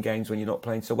of winning games when you're not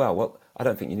playing so well. Well, I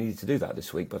don't think you needed to do that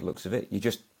this week by the looks of it. You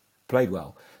just played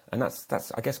well. And that's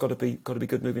I guess got to be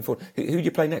good moving forward. Who do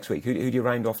you play next week? Who do you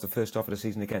round off the first half of the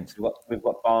season against? We've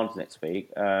got Barnes next week,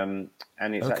 and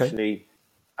it's actually,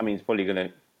 I mean, it's probably going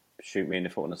to shoot me in the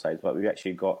foot on the stage, but we've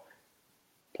actually got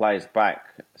players back,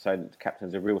 so the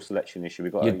captain's a real selection issue.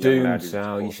 We've got you're doomed,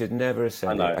 Sal. You should never have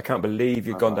said it. I can't believe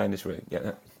you've gone down this route.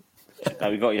 Yeah.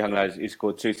 We've got a young lad who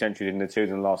scored 2 centuries in the 2s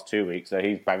in the last 2 weeks, so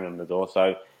he's banging on the door.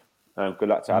 So good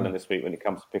luck to Alan this week when it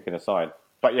comes to picking a side.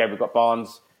 But yeah, we've got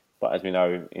Barnes, but as we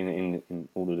know, in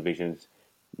all the divisions,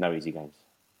 no easy games.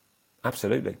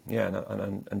 Absolutely, yeah,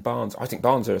 and Barnes. I think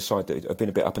Barnes are a side that have been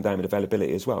a bit up and down with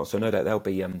availability as well. So no doubt they'll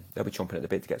be chomping at the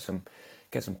bit to get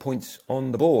some points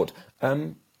on the board.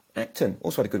 Acton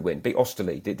also had a good win, beat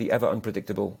Osterley, the ever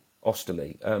unpredictable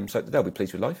Osterley. So they'll be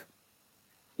pleased with life.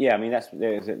 Yeah, I mean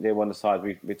they're one of the sides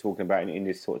we're talking about in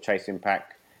this sort of chasing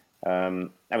pack. I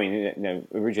mean,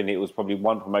 originally it was probably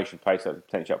 1 promotion place that was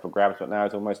potentially up for grabs, but now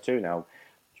it's almost 2 now,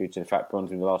 due to the fact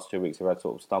Bronze in the last 2 weeks have had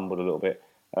sort of stumbled a little bit.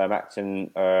 Acton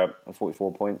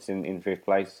 44 points in 5th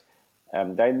place.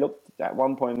 They looked at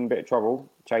one point in a bit of trouble,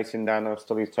 chasing down a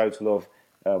Stolly's total of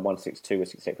 162 with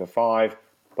 6 for 5,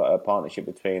 but a partnership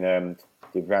between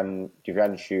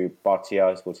Divyanshu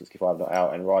Bhatia, scored 65 not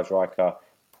out, and Raj Riker,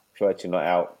 30 not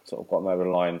out, sort of got them over the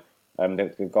line.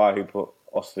 The guy who put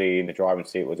Ostley in the driving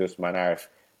seat was Usman Arif,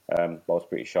 bowls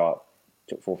pretty sharp,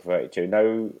 took 4 for 32.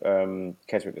 No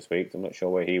Keswick this week, I'm not sure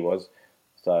where he was,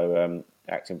 so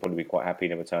Acton probably be quite happy he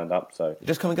never turned up. So he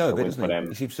does come and go a bit, doesn't he?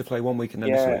 He seems to play one week and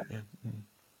then this week. Yeah.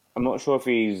 I'm not sure if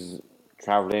he's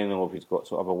travelling or if he's got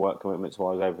sort of a work commitments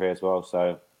while he's over here as well.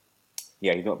 So,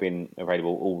 yeah, he's not been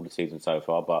available all the season so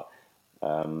far, but,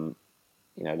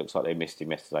 it looks like they missed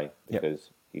him yesterday because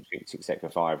he took 6 for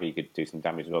 5. He could do some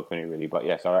damage as well, couldn't he, really? But,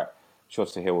 yes,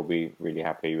 Shasta Hill will be really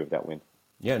happy with that win.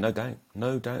 Yeah, no doubt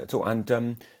at all. And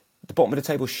the bottom of the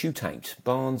table shootout,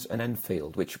 Barnes and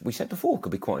Enfield, which we said before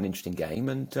could be quite an interesting game,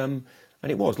 and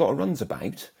it was. A lot of runs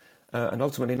about, and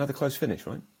ultimately another close finish,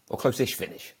 right? Or close-ish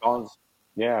finish.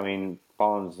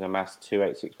 Barnes amassed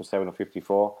 286 for 7 or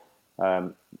 54.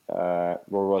 Roy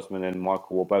Rosman and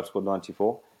Michael Wall both scored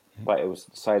 94. But it was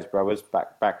the Sayers brothers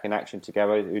back in action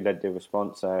together who led the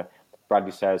response.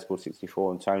 Bradley Sayers scored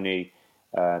 64 and Tony,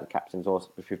 the captain's also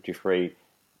for 53.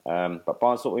 But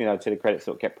Barnes, to the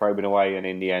credit, kept probing away, and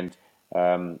in the end,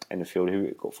 Enfield, who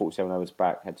got 47 overs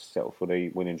back, had to settle for the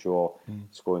winning draw,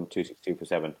 scoring 262 for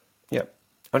 7. Yeah.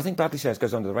 And I think Bradley Sayers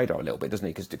goes under the radar a little bit, doesn't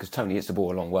he? Because Tony hits the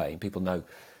ball a long way, and people know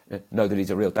that he's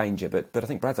a real danger. But I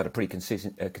think Brad's had a pretty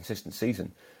consistent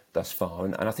season thus far,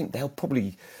 and I think they'll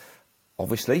probably,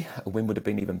 obviously, a win would have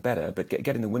been even better. But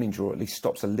getting the winning draw at least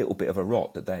stops a little bit of a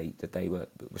rot that they were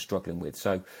struggling with.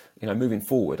 So moving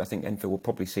forward, I think Enfield will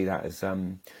probably see that as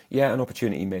an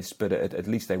opportunity missed, but at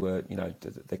least they were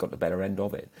they got the better end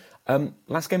of it.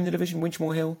 Last game in the division,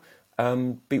 Winchmore Hill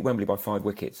beat Wembley by 5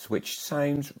 wickets, which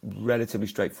sounds relatively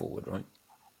straightforward, right?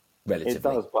 Relatively. It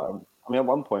does, but at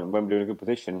one point Wembley in a good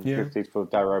position. 50s for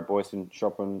Darrow, Boyce and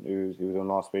Chopin, who was on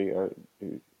last week,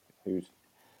 who's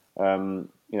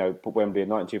put Wembley at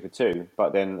 92 for 2.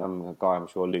 But then a guy I'm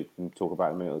sure Luke can talk about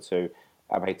in a minute or two,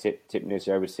 Abhay Tipnis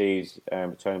overseas,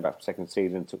 returning back from second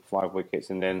season, took 5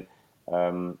 wickets, and then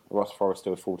Ross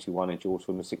Forrester with 41 and George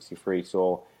Woodman 63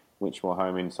 saw Winchmore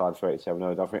home inside for 87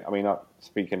 overs.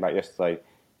 Speaking about yesterday,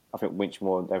 I think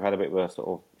Winchmore, they've had a bit of a sort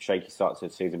of shaky start to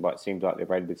the season, but it seems like the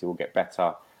availability will get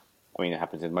better. It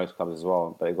happens in most clubs as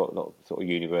well, but they've got a lot of sort of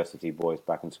university boys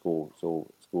back in school, so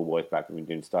school boys back and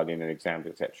doing studying and exams,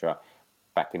 etc.,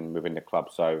 back within the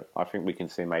club. So I think we can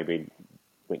see maybe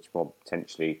Winchmore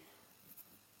potentially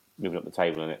moving up the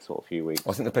table in the next sort of few weeks.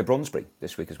 I think they play Brondesbury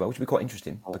this week as well, which would be quite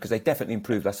interesting because they definitely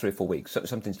improved last 3 or 4 weeks.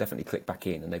 Something's definitely clicked back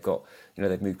in, and they've got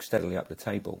they've moved steadily up the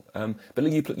table. But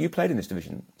you played in this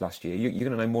division last year. You're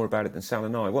going to know more about it than Sal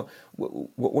and I.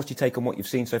 What's your take on what you've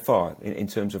seen so far in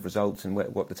terms of results and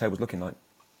what the table's looking like?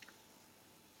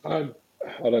 I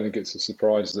don't think it's a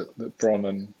surprise that Bron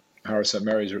and Harrow St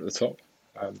Mary's are at the top.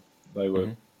 They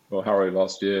were Harrow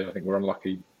last year. I think were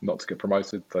unlucky not to get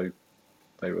promoted.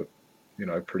 They were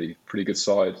pretty good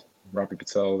side. Ravi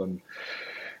Patel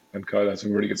and Cole had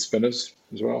some really good spinners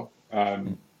as well.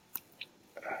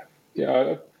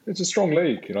 It's a strong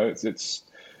league. I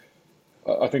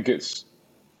think it's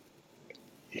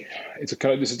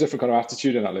a different kind of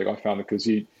attitude in that league. I found because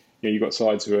you've got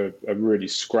sides who are really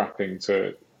scrapping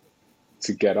to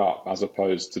get up as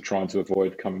opposed to trying to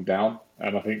avoid coming down,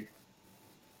 and I think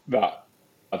that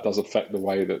does affect the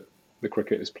way that the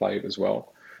cricket is played as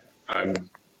well.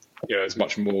 It's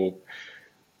much more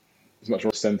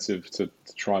incentive to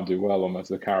try and do well almost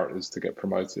the characters to get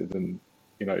promoted, and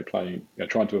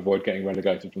trying to avoid getting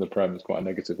relegated from the Prem is quite a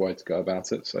negative way to go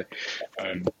about it. So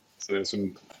there's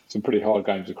some pretty hard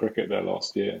games of cricket there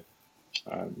last year.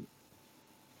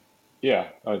 It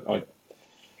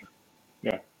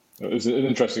was an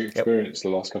interesting experience the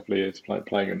last couple of years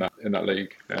playing in that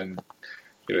league, and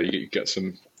you get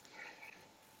some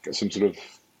sort of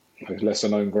lesser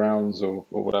known grounds or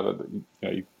whatever, but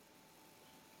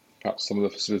perhaps some of the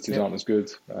facilities aren't as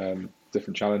good,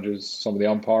 different challenges, some of the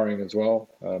umpiring as well.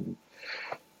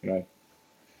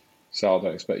 Sal, I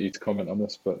don't expect you to comment on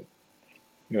this, but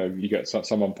you get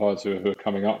some umpires who are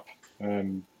coming up,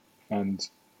 and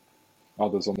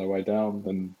others on their way down,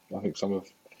 and I think some of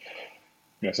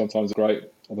sometimes it's great,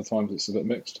 other times it's a bit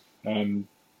mixed.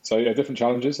 Different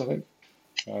challenges, I think,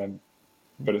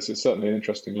 but it's certainly an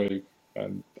interesting league.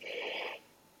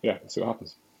 Let's see what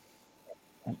happens.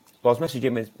 Well, I was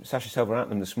messaging with Sasha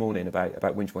Selvaratnam this morning about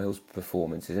Winchmore Hill's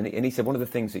performances, and he said one of the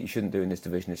things that you shouldn't do in this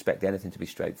division is expect anything to be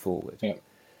straightforward. Yeah.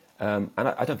 And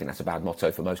I don't think that's a bad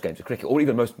motto for most games of cricket, or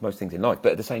even most things in life.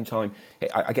 But at the same time,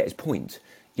 I get his point.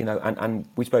 and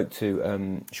we spoke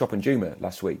to Chopin Juma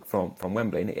last week from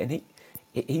Wembley, and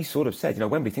he sort of said,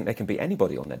 Wembley think they can beat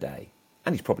anybody on their day,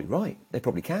 and he's probably right. They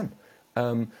probably can,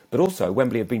 but also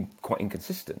Wembley have been quite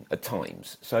inconsistent at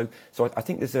times. So I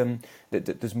think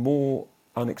there's more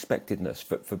unexpectedness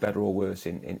for better or worse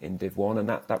in Div 1, and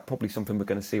that probably something we're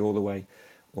going to see all the way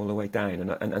down.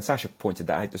 And Sasha pointed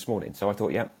that out this morning. So I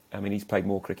thought, he's played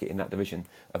more cricket in that division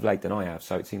of late than I have,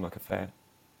 so it seemed like a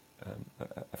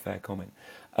fair comment.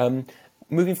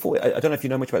 Moving forward, I don't know if you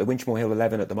know much about the Winchmore Hill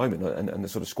 11 at the moment and the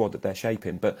sort of squad that they're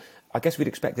shaping, but I guess we'd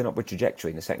expect an upward trajectory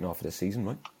in the second half of the season,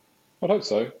 right? I'd hope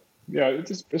so. Yeah,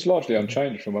 it's largely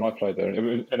unchanged from when I played there.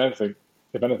 If anything,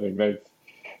 they've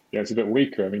it's a bit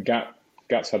weaker. I mean,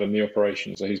 Gat's had a knee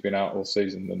operation, so he's been out all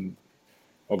season, and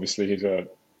obviously he's a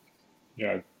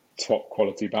top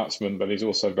quality batsman, but he's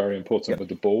also very important with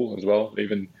the ball as well.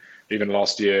 Even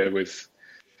last year with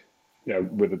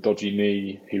a dodgy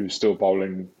knee, he was still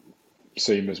bowling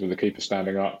seamers with the keeper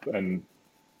standing up and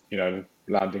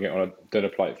landing it on a dinner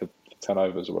plate for 10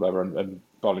 overs or whatever, and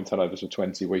bowling 10 overs for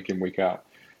 20 week in, week out.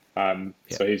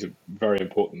 So he's a very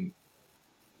important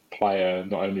player,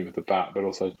 not only with the bat but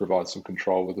also provides some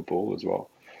control with the ball as well.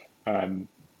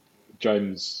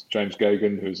 James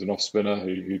Gogan, who's an off spinner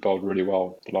who bowled really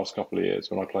well the last couple of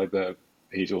years when I played there,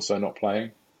 he's also not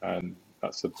playing, and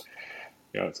that's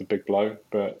it's a big blow.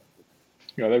 But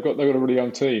they've got a really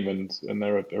young team, and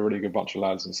they're a really good bunch of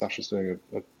lads, and Sasha's doing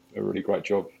a really great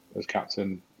job as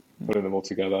captain, putting them all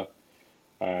together.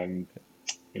 And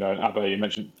Abbe, you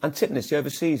mentioned, and Titness, the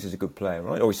overseas, is a good player,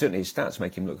 right? Or certainly his stats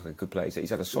make him look like a good player.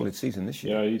 He's had a solid season this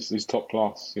year. Yeah, he's top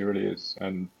class. He really is,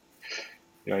 and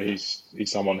he's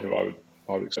someone who I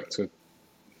would expect to.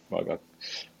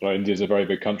 India's a very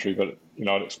big country, but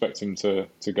I'd expect him to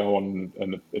go on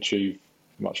and achieve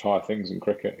much higher things in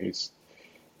cricket. He's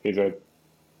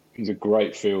a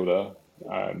great fielder,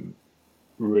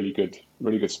 really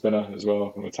good spinner as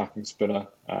well, an attacking spinner,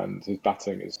 and his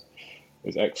batting is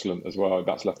excellent as well. He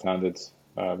bats left-handed,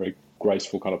 very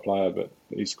graceful kind of player, but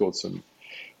he's scored some,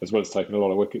 as well as taking a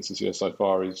lot of wickets this year so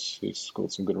far. He's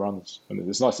scored some good runs, and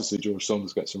it's nice to see George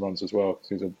Saunders get some runs as well,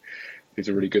 because he's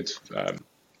a really good,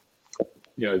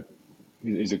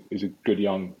 he's a good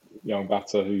young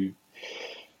batter who,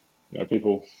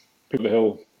 people at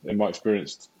Hill, in my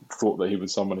experience, thought that he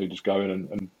was someone who'd just go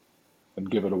in and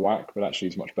give it a whack, but actually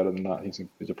he's much better than that.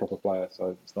 He's a proper player,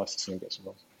 so it's nice to see him get some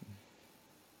runs.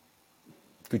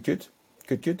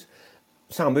 Good.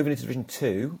 Sam, moving into Division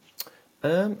 2,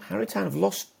 Harrow Town have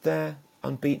lost their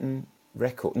unbeaten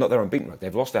record. Not their unbeaten record,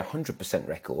 they've lost their 100%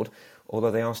 record, although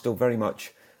they are still very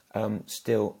much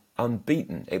still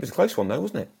unbeaten. It was a close one though,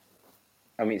 wasn't it?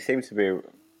 I mean, it seems to be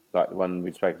like the one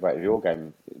we spoke about with your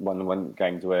game, one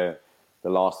games where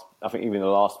I think even the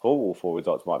last ball, 4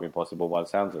 results might have been possible by the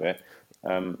sounds of it.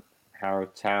 Harrow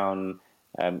Town,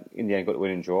 in the end, got the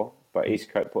winning draw, but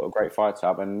Eastcote put a great fight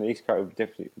up, and Eastcote have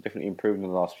definitely improved in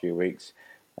the last few weeks,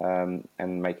 and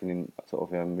making him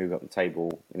sort of move up the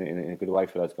table in a good way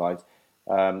for those guys.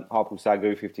 Harpal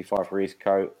Sagu, 55 for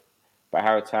Eastcote, but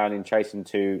Harrow Town in chasing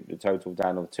 2, the total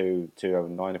down of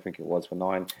 209, I think it was, for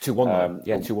 9.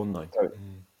 219, 219.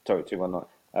 Sorry, 219.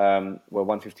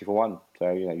 150 for 1.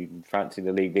 So, you'd fancy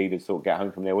the league leaders sort of get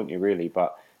home from there, wouldn't you, really?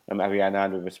 But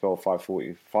Avianand with a spell of 5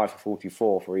 for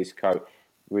 44 for Eastcote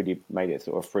really made it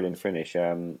sort of thrilling finish.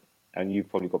 And you've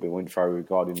probably got a bit of info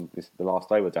regarding the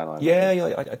last over, Dan. I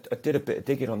did a bit of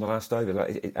digging on the last over.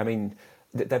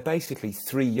 They're basically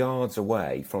 3 yards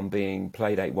away from being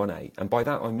played 8-1-8. And by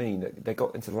that I mean that they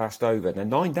got into the last over and they're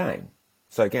 9 down.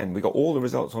 So again, we got all the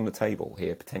results on the table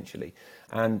here, potentially.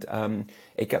 And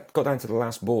it got down to the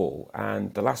last ball,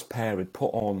 and the last pair had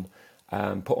put on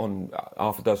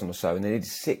half a dozen or so, and they needed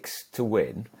 6 to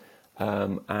win.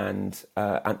 And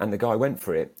the guy went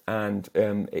for it, and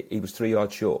he was 3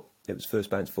 yards short. It was first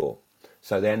bounce 4.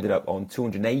 So they ended up on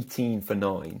 218 for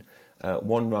 9,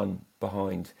 1 run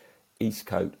behind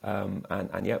Eastcote,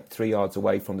 and 3 yards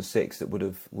away from the 6 that would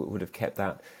have kept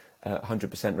that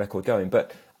 100% record going.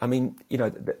 But I mean,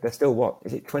 they're still what?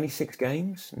 Is it 26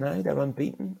 games now? They're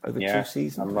unbeaten over 2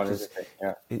 seasons.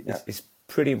 It's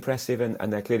pretty impressive,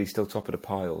 and they're clearly still top of the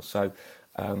pile. So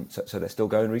they're still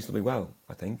going reasonably well,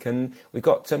 I think. And we've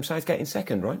got Southgate in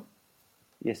second, right?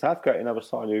 Yeah, Southgate, another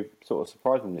side who sort of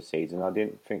surprised them this season. I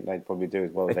didn't think they'd probably do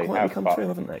as well as they have. Come through,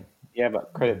 haven't they? Yeah,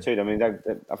 but credit to them. I mean,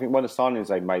 I think one of the signings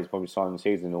they've made is probably signing the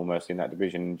season almost in that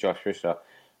division. Josh Fisher,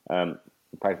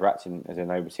 played for Acton as an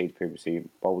overseas previously,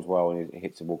 bowls well and he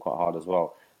hits the ball quite hard as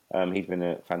well. He's been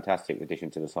a fantastic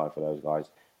addition to the side for those guys.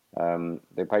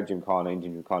 They played Indian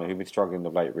Jim Kana, who's been struggling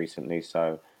of late recently.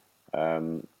 So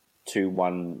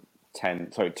 2-1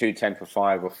 210 for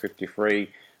 5 or 53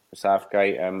 for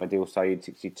Southgate. Adil Saeed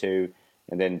 62,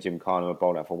 and then Jim Carner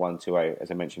bowled out for 128.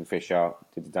 As I mentioned, Fisher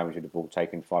did the damage with the ball,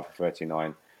 taking 5 for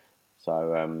 39.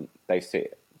 So they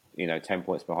sit, 10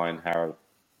 points behind Harrow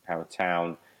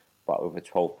Town, but with a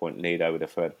 12-point lead over the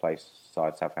third place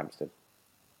side, Southampton.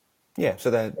 Yeah, so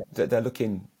they're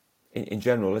looking in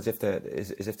general as if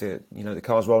the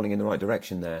car's rolling in the right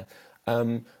direction there.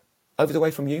 Over the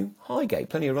way from you, Highgate,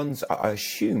 plenty of runs. I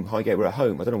assume Highgate were at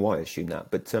home. I don't know why I assume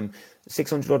that, but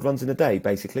 600 odd runs in a day,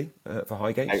 basically, for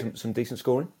Highgate. Some decent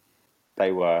scoring.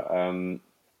 They were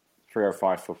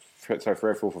 304 for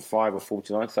 5 or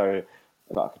 49. So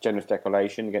like a generous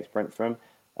declaration against Brentford.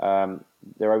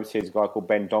 Their overseas guy called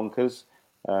Ben Donkers,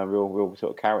 real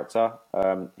sort of character.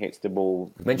 Hits the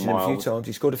ball. We've mentioned him a few times.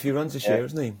 He scored a few runs this year,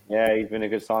 hasn't he? Yeah, he's been a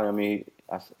good sign. I mean,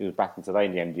 he was back in today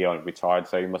in the MDI and retired,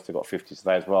 so he must have got 50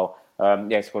 today as well.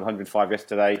 He scored 105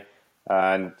 yesterday.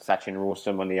 And Sachin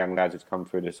Rawson, one of the young lads who's come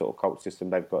through the sort of cult system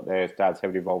they've got there. His dad's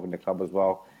heavily involved in the club as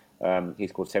well. He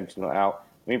scored 70 not out.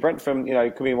 I mean, Brentford,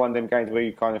 it could be one of them games where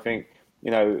you kind of think,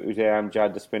 Uzair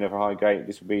Amjad, the spinner for Highgate,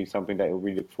 this would be something that he'll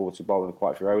really look forward to bowling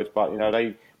quite a few overs. But,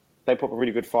 they put up a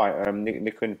really good fight.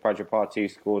 Nikun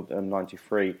Prajapati scored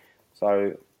 93.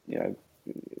 So,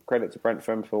 credit to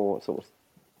Brentford for sort of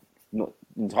not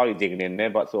entirely digging in there,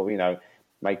 but sort of,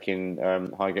 making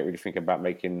Highgate really think about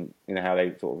making, how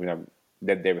they sort of,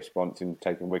 led their response in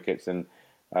taking wickets. And,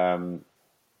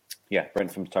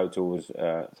 Brentford's total was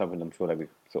something I'm sure they'll be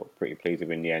sort of pretty pleased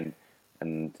with in the end.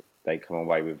 And they come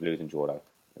away with losing draw, though,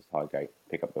 as Highgate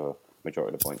pick up the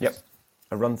majority of the points. Yep.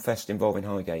 A run fest involving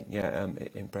Highgate. Yeah,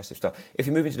 impressive stuff. If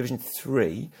you move into Division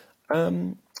 3,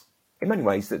 in many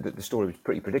ways, the story was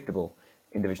pretty predictable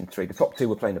in Division 3. The top two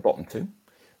were playing the bottom two.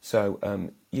 So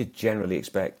you generally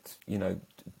expect, the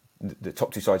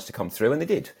top two sides to come through, and they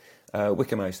did.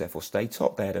 Wickham House, therefore, stayed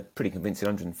top. They had a pretty convincing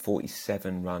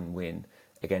 147-run win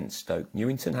against Stoke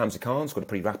Newington. Hamza Khan scored a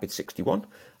pretty rapid 61,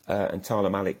 and Tyler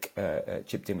Malik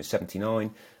chipped in with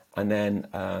 79. And then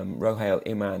Rohail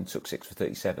Iman took 6 for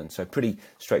 37. So pretty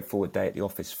straightforward day at the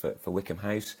office for Wickham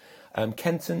House.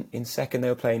 Kenton in second, they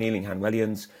were playing Ealing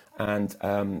Hanwellians, and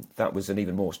that was an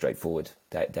even more straightforward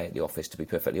day at the office, to be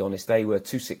perfectly honest. They were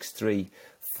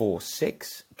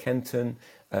 263-46. Kenton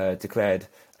declared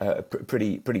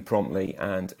pretty promptly,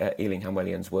 and Ealing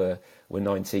Hanwellians were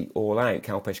 90 all out.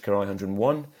 Kalpesh Karai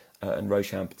 101 and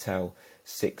Roshan Patel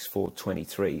 6 for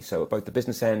 23. So at both the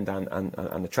business end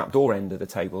and the trapdoor end of the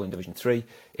table in Division 3,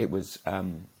 it was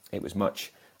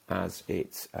much as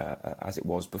it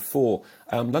was before.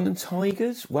 London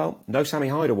Tigers, well, no Sammy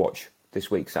Hyder watch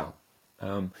this week, Sal.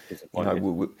 For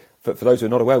those who are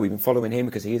not aware, we've been following him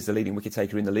because he is the leading wicket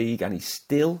taker in the league, and he's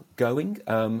still going.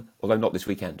 Although not this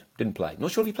weekend, didn't play. Not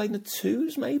sure if he played in the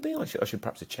twos. Maybe I should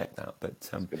perhaps have checked that,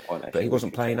 but he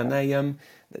wasn't playing, and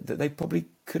they probably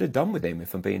could have done with him,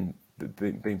 if I'm being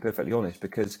perfectly honest,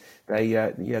 because they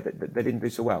didn't do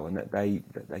so well, and that they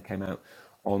came out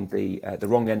on the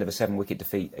wrong end of a 7-wicket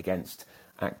defeat against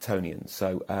Actonians.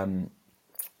 So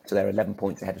they're 11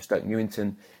 points ahead of Stoke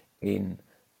Newington in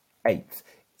 8th.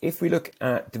 If we look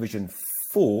at Division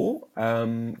 4,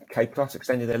 K Plus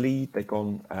extended their lead. They've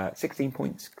gone 16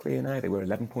 points clear now. They were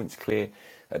 11 points clear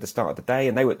at the start of the day,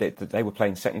 and they were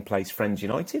playing second place Friends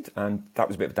United, and that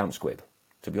was a bit of a damp squib,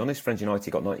 to be honest. Friends United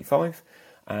got 95,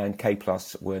 and K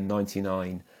Plus were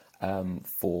 99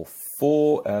 for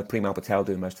 4. Premal Patel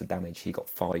doing most of the damage. He got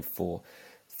 5 for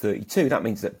 32. That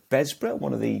means that Besborough,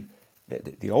 one of the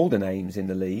older names in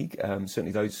the league,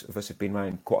 certainly those of us who've been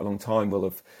around quite a long time will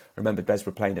have remembered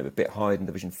Besborough playing it a bit higher in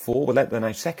Division 4. Well, they're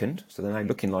now second, so they're now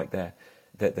looking like they're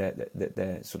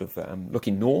sort of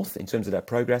looking north in terms of their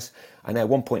progress, and they're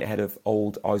 1 point ahead of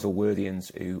Old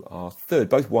Isleworthians, who are third.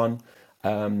 Both won.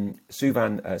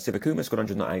 Suvan Sivakumar scored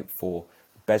 198 for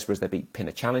Besborough as they beat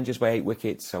Pinner Challengers by 8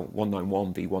 wickets, so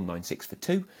 191 v 196 for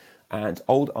 2. And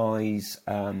Old Eyes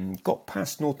got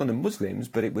past North London Muslims,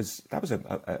 but that was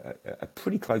a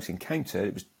pretty close encounter.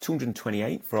 It was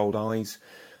 228 for Old Eyes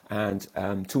and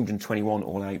 221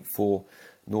 all out for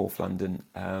North London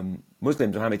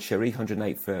Muslims. Mohammed Sharif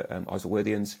 108 for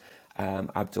Isleworthians.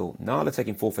 Abdul Nala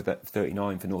taking 4 for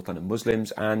 39 for North London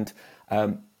Muslims, and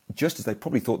just as they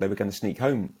probably thought they were going to sneak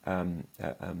home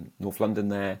North London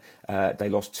there, they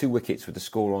lost 2 wickets with the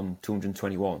score on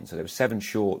 221. So they were 7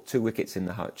 short, 2 wickets in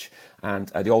the hutch. And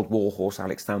the old warhorse,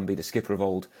 Alex Thamby, the skipper of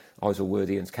Old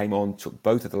Isleworthians, came on, took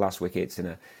both of the last wickets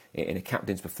in a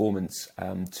captain's performance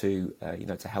to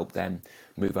help them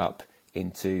move up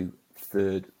into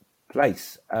 3rd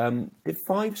place. Did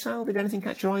 5, Sal? Did anything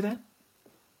catch your eye there?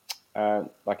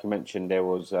 Like you mentioned, there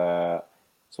was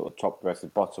sort of top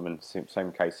versus bottom, and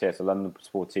same case here. So London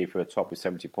Sportif for the top with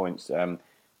 70 points,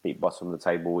 beat bottom of the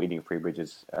table, Ealing Three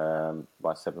Bridges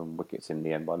by 7 wickets in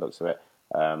the end, by the looks of it.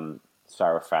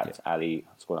 Sarafat Ali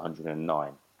scored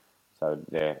 109. So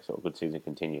their sort of good season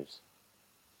continues.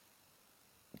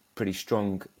 Pretty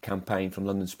strong campaign from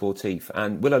London Sportif,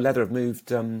 and Willow Leather have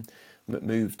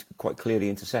moved quite clearly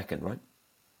into second, right?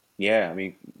 Yeah, I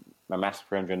mean, Mamas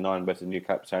 309 versus New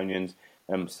Caledonians.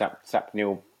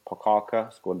 Sapnil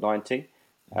Pokarka scored 90,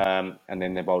 and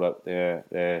then they bowled up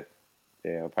their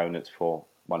opponents for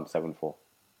 174.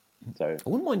 So I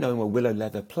wouldn't mind knowing where Willow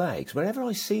Leather play, because wherever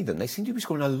I see them, they seem to be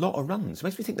scoring a lot of runs. It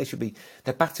makes me think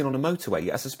they're batting on a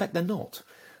motorway. I suspect they're not.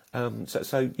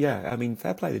 So yeah, I mean,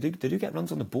 fair play. They do get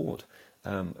runs on the board.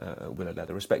 Willow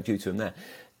Leather, respect due to them there.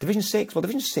 Division 6, well,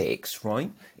 Division 6,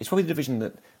 right? It's probably the division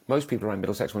that most people around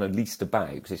Middlesex will know least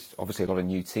about, because it's obviously a lot of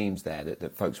new teams there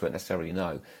that folks won't necessarily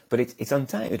know. But it's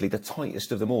undoubtedly the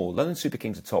tightest of them all. London Super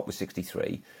Kings are top with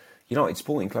 63. United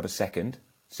Sporting Club are second,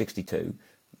 62.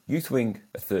 Youth Wing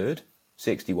are third,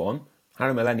 61.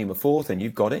 Harrow Millennium are fourth, and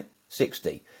you've got it,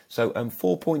 60. So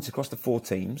 4 points across the 4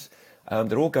 teams.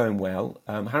 They're all going well.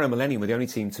 Harrow Millennium were the only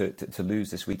team to lose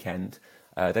this weekend.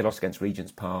 They lost against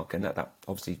Regent's Park, and that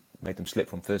obviously made them slip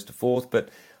from first to fourth. But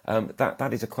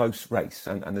that is a close race,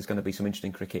 and there's going to be some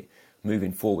interesting cricket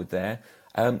moving forward there.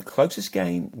 Closest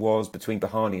game was between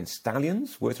Bahani and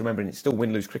Stallions. Worth remembering, it's still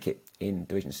win-lose cricket in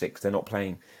Division 6. They're not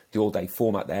playing the all-day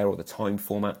format there, or the timed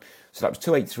format. So that was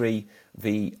 283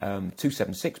 v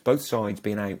 276, both sides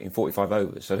being out in 45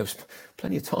 overs. So there was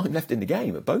plenty of time left in the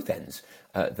game at both ends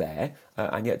there.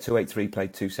 And yet 283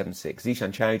 played 276.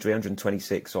 Zishan Chowdhury,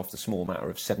 126 off the small matter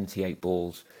of 78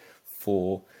 balls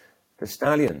for the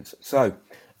Stallions. So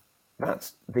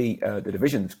that's the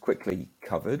divisions quickly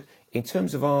covered. In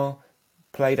terms of our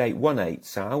played 8, won 8,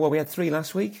 Sal, well, we had 3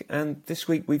 last week, and this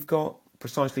week we've got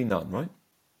precisely none, right?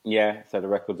 Yeah, so the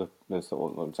records are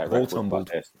sort of, I wouldn't say all records,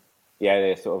 tumbled. but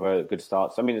they're sort of a good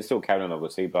start. So, I mean, it's still carrying on,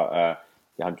 obviously, but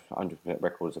the 100%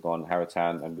 records are gone.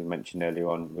 Harrowtown, and we mentioned earlier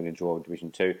on, winning draw of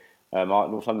Division 2.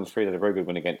 North London's 3 had a very good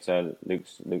win against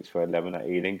Luke's for 11 at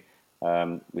Ealing.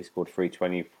 We scored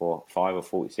 320 for 5 or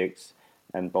 46,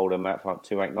 and bowled them out for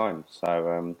 289.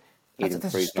 So, that's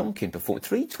a stonking performance.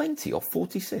 320 or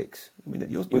 46. I mean,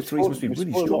 your threes must be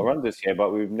really strong. A lot of strong. runs this year,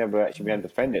 but we've never actually been able to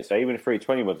defend it. So even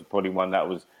 320 was probably one that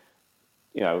was,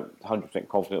 100%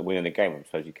 confident winning the game. I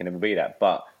suppose you can never be that.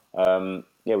 But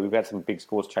we've had some big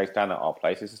scores chased down at our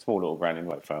place. It's a small little ground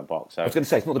anyway, Fern Park. So I was going to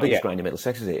say, it's not the biggest ground in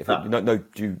Middlesex, is it?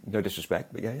 No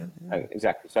disrespect, but yeah.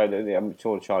 Exactly. So I'm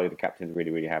sure Charlie, the captain, is really,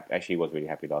 really happy. Actually, he was really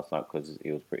happy last night because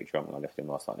he was pretty drunk when I left him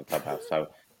last night in the clubhouse. So,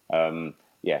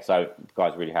 so the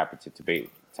guys are really happy to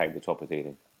take the top of the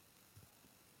Ealing.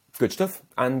 Good stuff.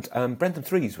 And Brentham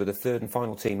Threes were the third and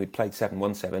final team. We'd played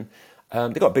 7-1-7.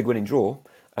 They got a big winning draw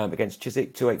against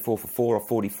Chiswick, 284 for 4 off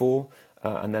 44.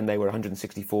 And then they were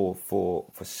 164 for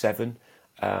 7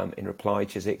 in reply,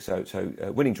 Chiswick.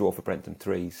 So winning draw for Brentham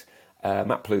Threes.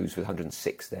 Matt Plews with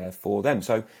 106 there for them.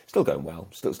 So still going well,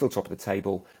 still top of the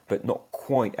table, but not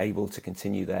quite able to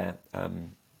continue their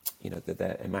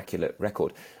immaculate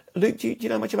record. Luke, do you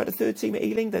know much about the third team at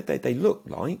Ealing? They look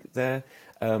like they're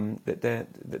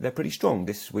pretty strong.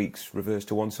 This week's reverse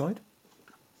to one side.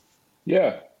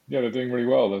 Yeah, they're doing really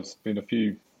well. There's been a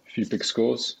few big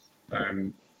scores.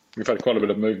 We've had quite a bit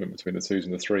of movement between the 2s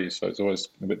and the 3s, so it's always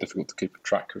a bit difficult to keep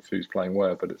track of who's playing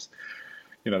where. But it's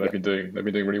they've been doing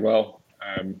really well.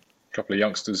 A couple of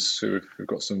youngsters who've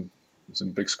got some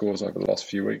big scores over the last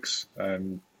few weeks.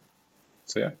 Good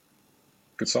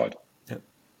side. Yeah.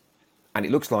 And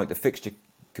it looks like the fixture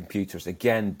computer's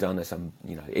again done us some,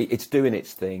 it's doing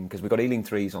its thing, because we've got Ealing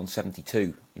Threes on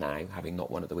 72 now, having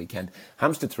not won at the weekend.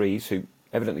 Hampstead Threes, who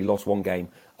evidently lost one game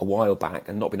a while back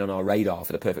and not been on our radar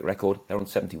for the perfect record, they're on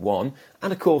 71.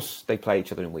 And of course, they play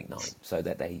each other in week 9, so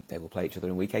that they will play each other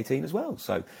in week 18 as well.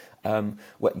 So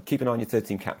keep an eye on your third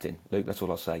team captain, Luke, that's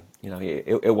all I'll say.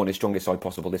 He'll want his strongest side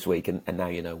possible this week, and now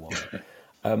you know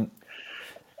why.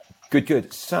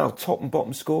 Good. Sal, top and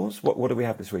bottom scores, what do we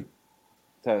have this week?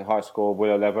 So high score,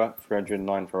 Willow Leather,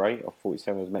 309 for 8 off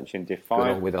 47, as mentioned, Div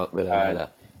 5. With Leather.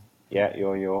 Yeah,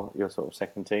 your sort of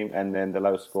second team. And then the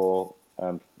low score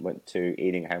went to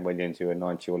Ealing Williams, who were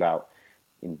 90 all out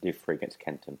in Div 3 against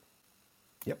Kenton.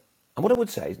 Yep. And what I would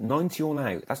say is 90 all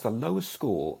out, that's the lowest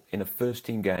score in a first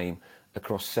team game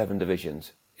across 7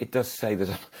 divisions. It does say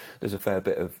there's a fair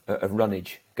bit of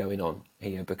runnage going on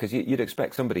here, because you'd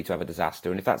expect somebody to have a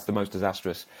disaster. And if that's the most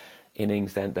disastrous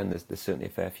innings, then there's certainly a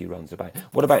fair few runs about.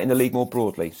 What about in the league more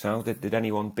broadly, Sal? Did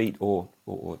anyone beat, or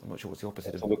I'm not sure what's the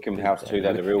opposite of Wycombe House too?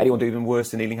 Anyone do even worse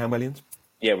than Ealing Williams?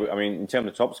 Yeah, I mean, in terms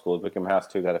of top scores, Wickham House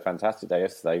too had a fantastic day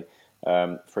yesterday.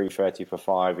 330 for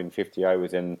 5 in 50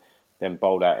 overs, and then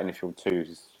bowled out initial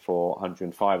twos for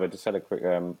 105. I just had a quick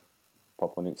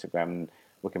pop on Instagram.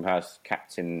 Wickham House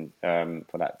captain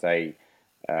for that day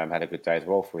had a good day as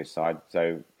well for his side.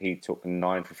 So he took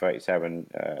 9 for 37.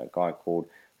 A guy called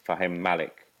Fahim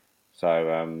Malik.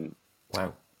 So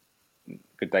Wow.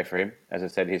 good day for him. As I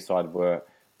said, his side were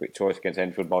victorious against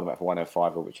Enfield, bowled him out for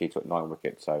 105, of which he took 9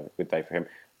 wickets. So good day for him.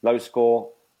 Low score.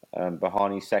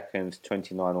 Bahani second,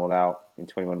 29 all out in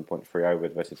 21.3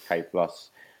 overs versus K Plus,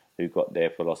 who got there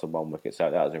for a loss of 1 wicket. So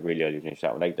that was a really early finish.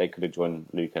 That one. They could have joined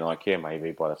Luke and IKEA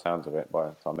maybe by the sounds of it by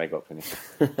the time they got finished.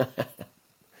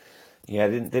 Yeah,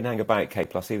 they didn't hang about K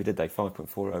Plus either, did they?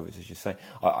 5.4 overs, as you say.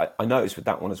 I noticed with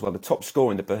that one as well, the top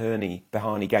score in the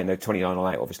Bahani game, they were 29 all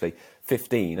out, obviously,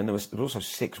 15, and there was also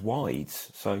 6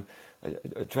 wides. So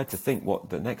I dread to think what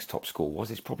the next top score was.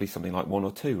 It's probably something like 1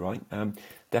 or 2, right?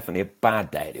 Definitely a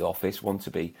bad day at the office, one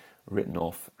to be written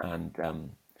off and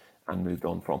moved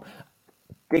on from.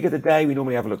 Dig of the day, we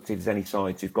normally have a look to see if there's any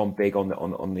sides who've gone big on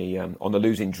the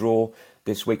losing draw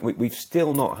this week. We've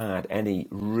still not had any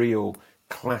real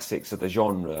classics of the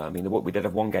genre. I mean, we did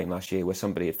have one game last year where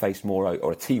somebody had faced more,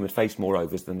 or a team had faced more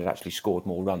overs than had actually scored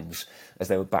more runs as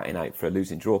they were batting out for a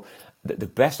losing draw. The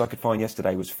best I could find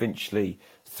yesterday was Finchley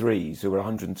Threes, who were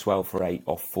 112 for 8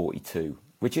 off 42,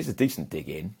 which is a decent dig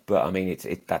in, but I mean,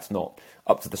 that's not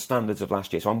up to the standards of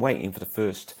last year. So I'm waiting for the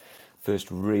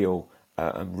first real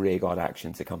rearguard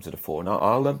action to come to the fore, and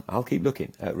I'll keep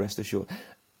looking. Rest assured.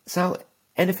 Sal,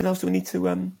 anything else that we need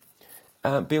to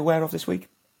be aware of this week?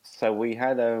 So we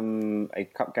had a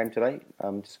cup game today.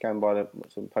 Just going by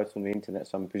what's posted on the internet,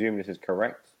 so I'm presuming this is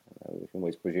correct. We can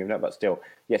always presume that, but still.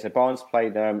 Yes, so Barnes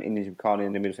played Indian Gymkhana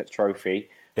in the Middlesex Trophy.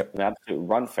 Yep. An absolute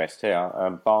run fest here.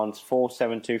 Barnes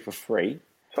 472 for 3.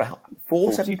 Wow,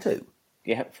 472?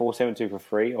 Yeah, 472 for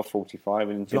 3 or 45.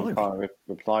 And Gymkhana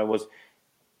reply was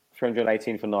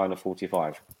 318 for 9 or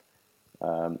 45.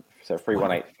 So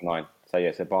 318 for 9. So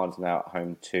yeah, so Barnes now at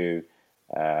home to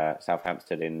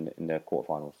Southampton in the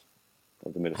quarterfinals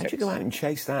of the Middlesex. How'd you go out and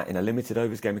chase that in a limited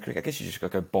overs game of cricket? I guess you just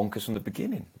got to go bonkers from the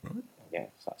beginning, right? Yeah,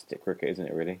 it's like stick cricket, isn't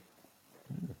it, really?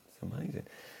 It's amazing.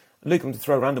 Luke, I'm going to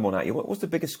throw a random one at you. What's the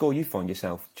biggest score you find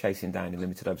yourself chasing down in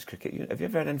limited overs cricket? Have you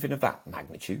ever had anything of that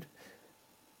magnitude?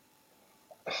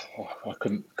 Oh, I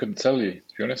couldn't tell you,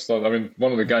 to be honest. I mean,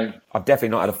 one of the games... I've definitely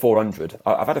not had a 400.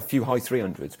 I've had a few high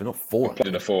 300s, but not 400. I played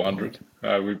in a 400.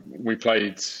 We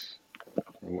played... I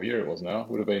don't know what year it was now. It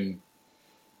would have been...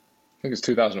 I think it's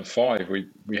 2005.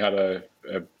 We had a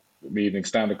evening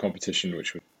standard competition,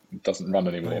 which doesn't run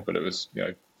anymore, but it was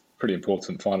pretty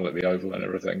important final at the Oval and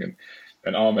everything.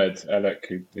 And Ahmed Elek,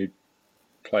 who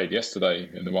played yesterday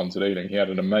in the ones at Ealing, he had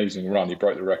an amazing run. He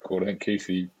broke the record. I think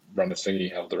Keithy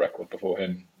Ranasinghe held the record before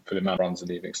him for the amount of runs in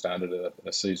the evening standard in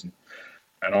a season.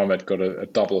 And Ahmed got a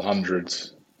double 100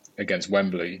 against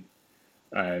Wembley.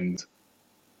 And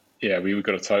yeah, we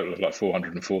got a total of like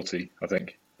 440, I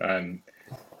think. And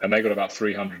they got about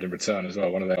 300 in return as well.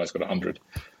 One of their guys got 100.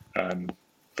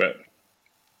 But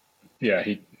yeah,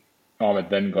 Ahmed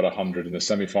then got 100 in the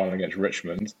semi-final against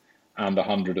Richmond and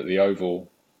 100 at the Oval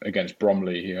against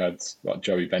Bromley. He had like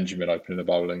Joey Benjamin opening the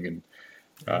bowling and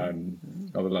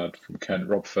another lad from Kent,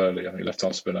 Rob Furley, I think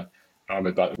left-arm spinner.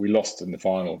 We lost in the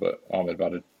final, but Ahmed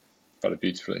batted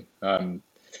beautifully. But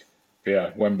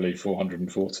yeah, Wembley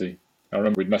 440. I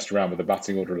remember we'd messed around with the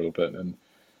batting order a little bit, and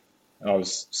I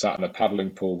was sat in a paddling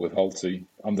pool with Holty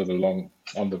next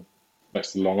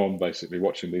to the long on, basically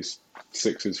watching these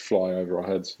sixes fly over our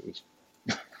heads. It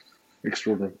was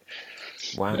extraordinary.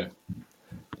 Wow. Yeah.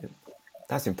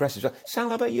 That's impressive. Sal,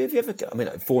 how about you? Have you ever? I mean,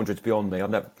 400's beyond me. I've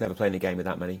never played a game with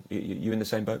that many. You in the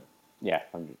same boat? Yeah,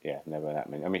 100, yeah, never that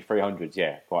many. I mean, 300s,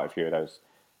 yeah, quite a few of those.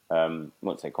 I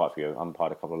won't say quite a few. I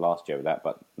umpired a couple last year with that,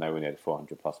 but nowhere near the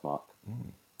 400 plus mark.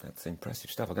 That's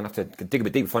impressive stuff. I'm going to have to dig a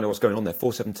bit deeper to find out what's going on there.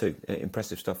 472,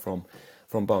 impressive stuff from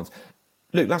Barnes.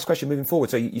 Luke, last question moving forward.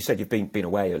 So you said you've been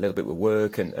away a little bit with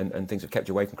work and things have kept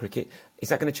you away from cricket. Is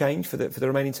that going to change for the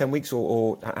remaining 10 weeks,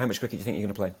 or how much cricket do you think you're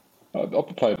going to play? I'll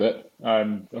play a bit.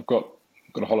 I've got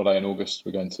a holiday in August.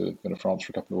 We're going to France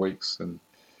for a couple of weeks, and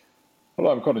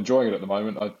although I'm quite enjoying it at the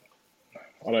moment, I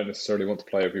don't necessarily want to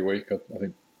play every week. I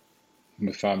think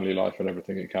with family life and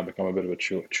everything, it can become a bit of a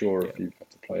chore if you have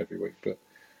to play every week. But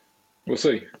we'll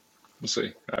see.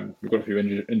 We've got a few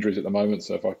injuries at the moment,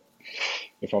 so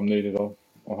if I'm needed, I'll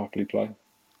happily play.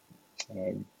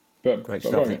 Great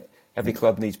stuff. Every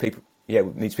club needs people. yeah,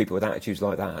 we need people with attitudes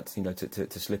like that, you know,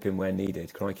 to slip in where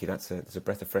needed. Crikey, that's a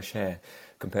breath of fresh air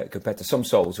compared to some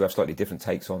souls who have slightly different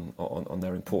takes on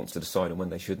their importance to the side and when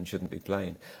they should and shouldn't be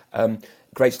playing.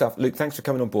 Great stuff. Luke, thanks for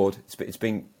coming on board. It's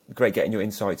been great getting your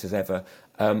insights as ever.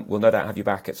 We'll no doubt have you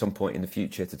back at some point in the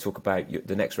future to talk about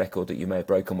the next record that you may have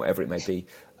broken, whatever it may be.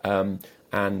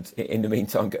 And in the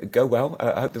meantime, go well.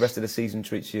 I hope the rest of the season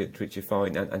treats you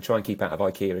fine, and try and keep out of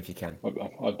IKEA if you can.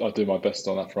 I'll do my best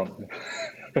on that front.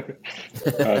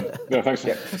 No, thanks.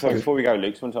 Yeah, so before we go, Luke, I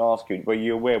just want to ask you, were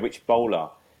you aware which bowler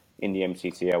in the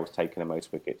MCCL has taken the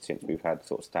most wickets since we've had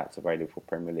sort of stats available for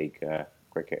Premier League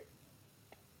cricket?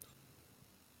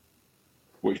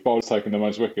 Which bowler's taken the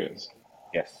most wickets?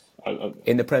 Yes.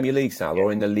 In the Premier League, Sal,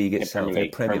 or in the league itself?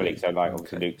 In Premier League. So, like, okay.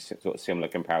 to do sort of similar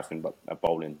comparison, but a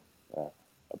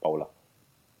bowler.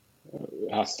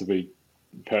 It has to be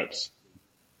Peps.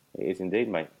 It is indeed,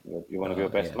 mate. You're one of your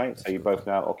best mates, so you both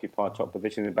now occupy top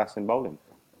position in batting and bowling.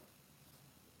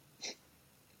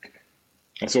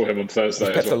 I saw him on Thursday.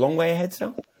 Is Peps a long way ahead,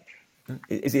 Sal?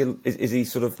 Is he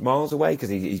sort of miles away? Because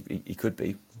he could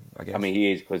be, I guess. I mean,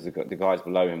 he is, because the guys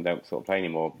below him don't sort of play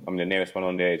anymore. I mean, the nearest one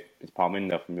on there is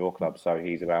Parminder from your club, so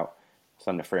he's about just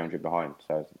under 300 behind.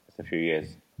 So it's a few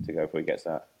years to go before he gets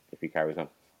that, if he carries on.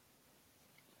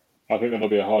 I think that'll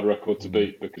be a hard record to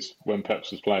beat, because when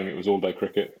Peps was playing, it was all-day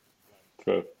cricket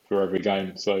for every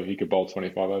game, so he could bowl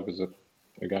 25 overs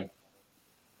a game.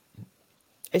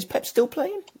 Is Pep still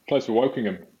playing? Plays for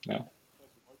Wokingham now.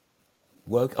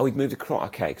 He'd moved across.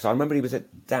 Okay, because I remember he was at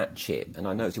Datchet, and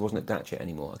I noticed he wasn't at Datchet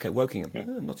anymore. Okay,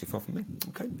 Wokingham, not too far from me.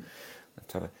 Okay,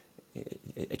 let's have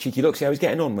a cheeky look, see how he's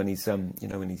getting on when he's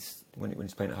when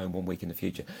he's playing at home 1 week in the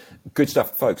future. Good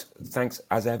stuff, folks. Thanks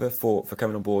as ever for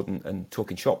coming on board and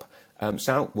talking shop.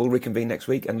 Sal, we'll reconvene next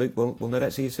week, and Luke, we'll no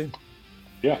doubt see you soon.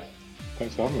 Yeah,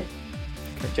 thanks for having me.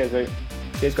 Okay. Cheers, Luke.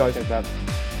 Cheers, guys. Cheers, Dad.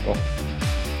 Bye.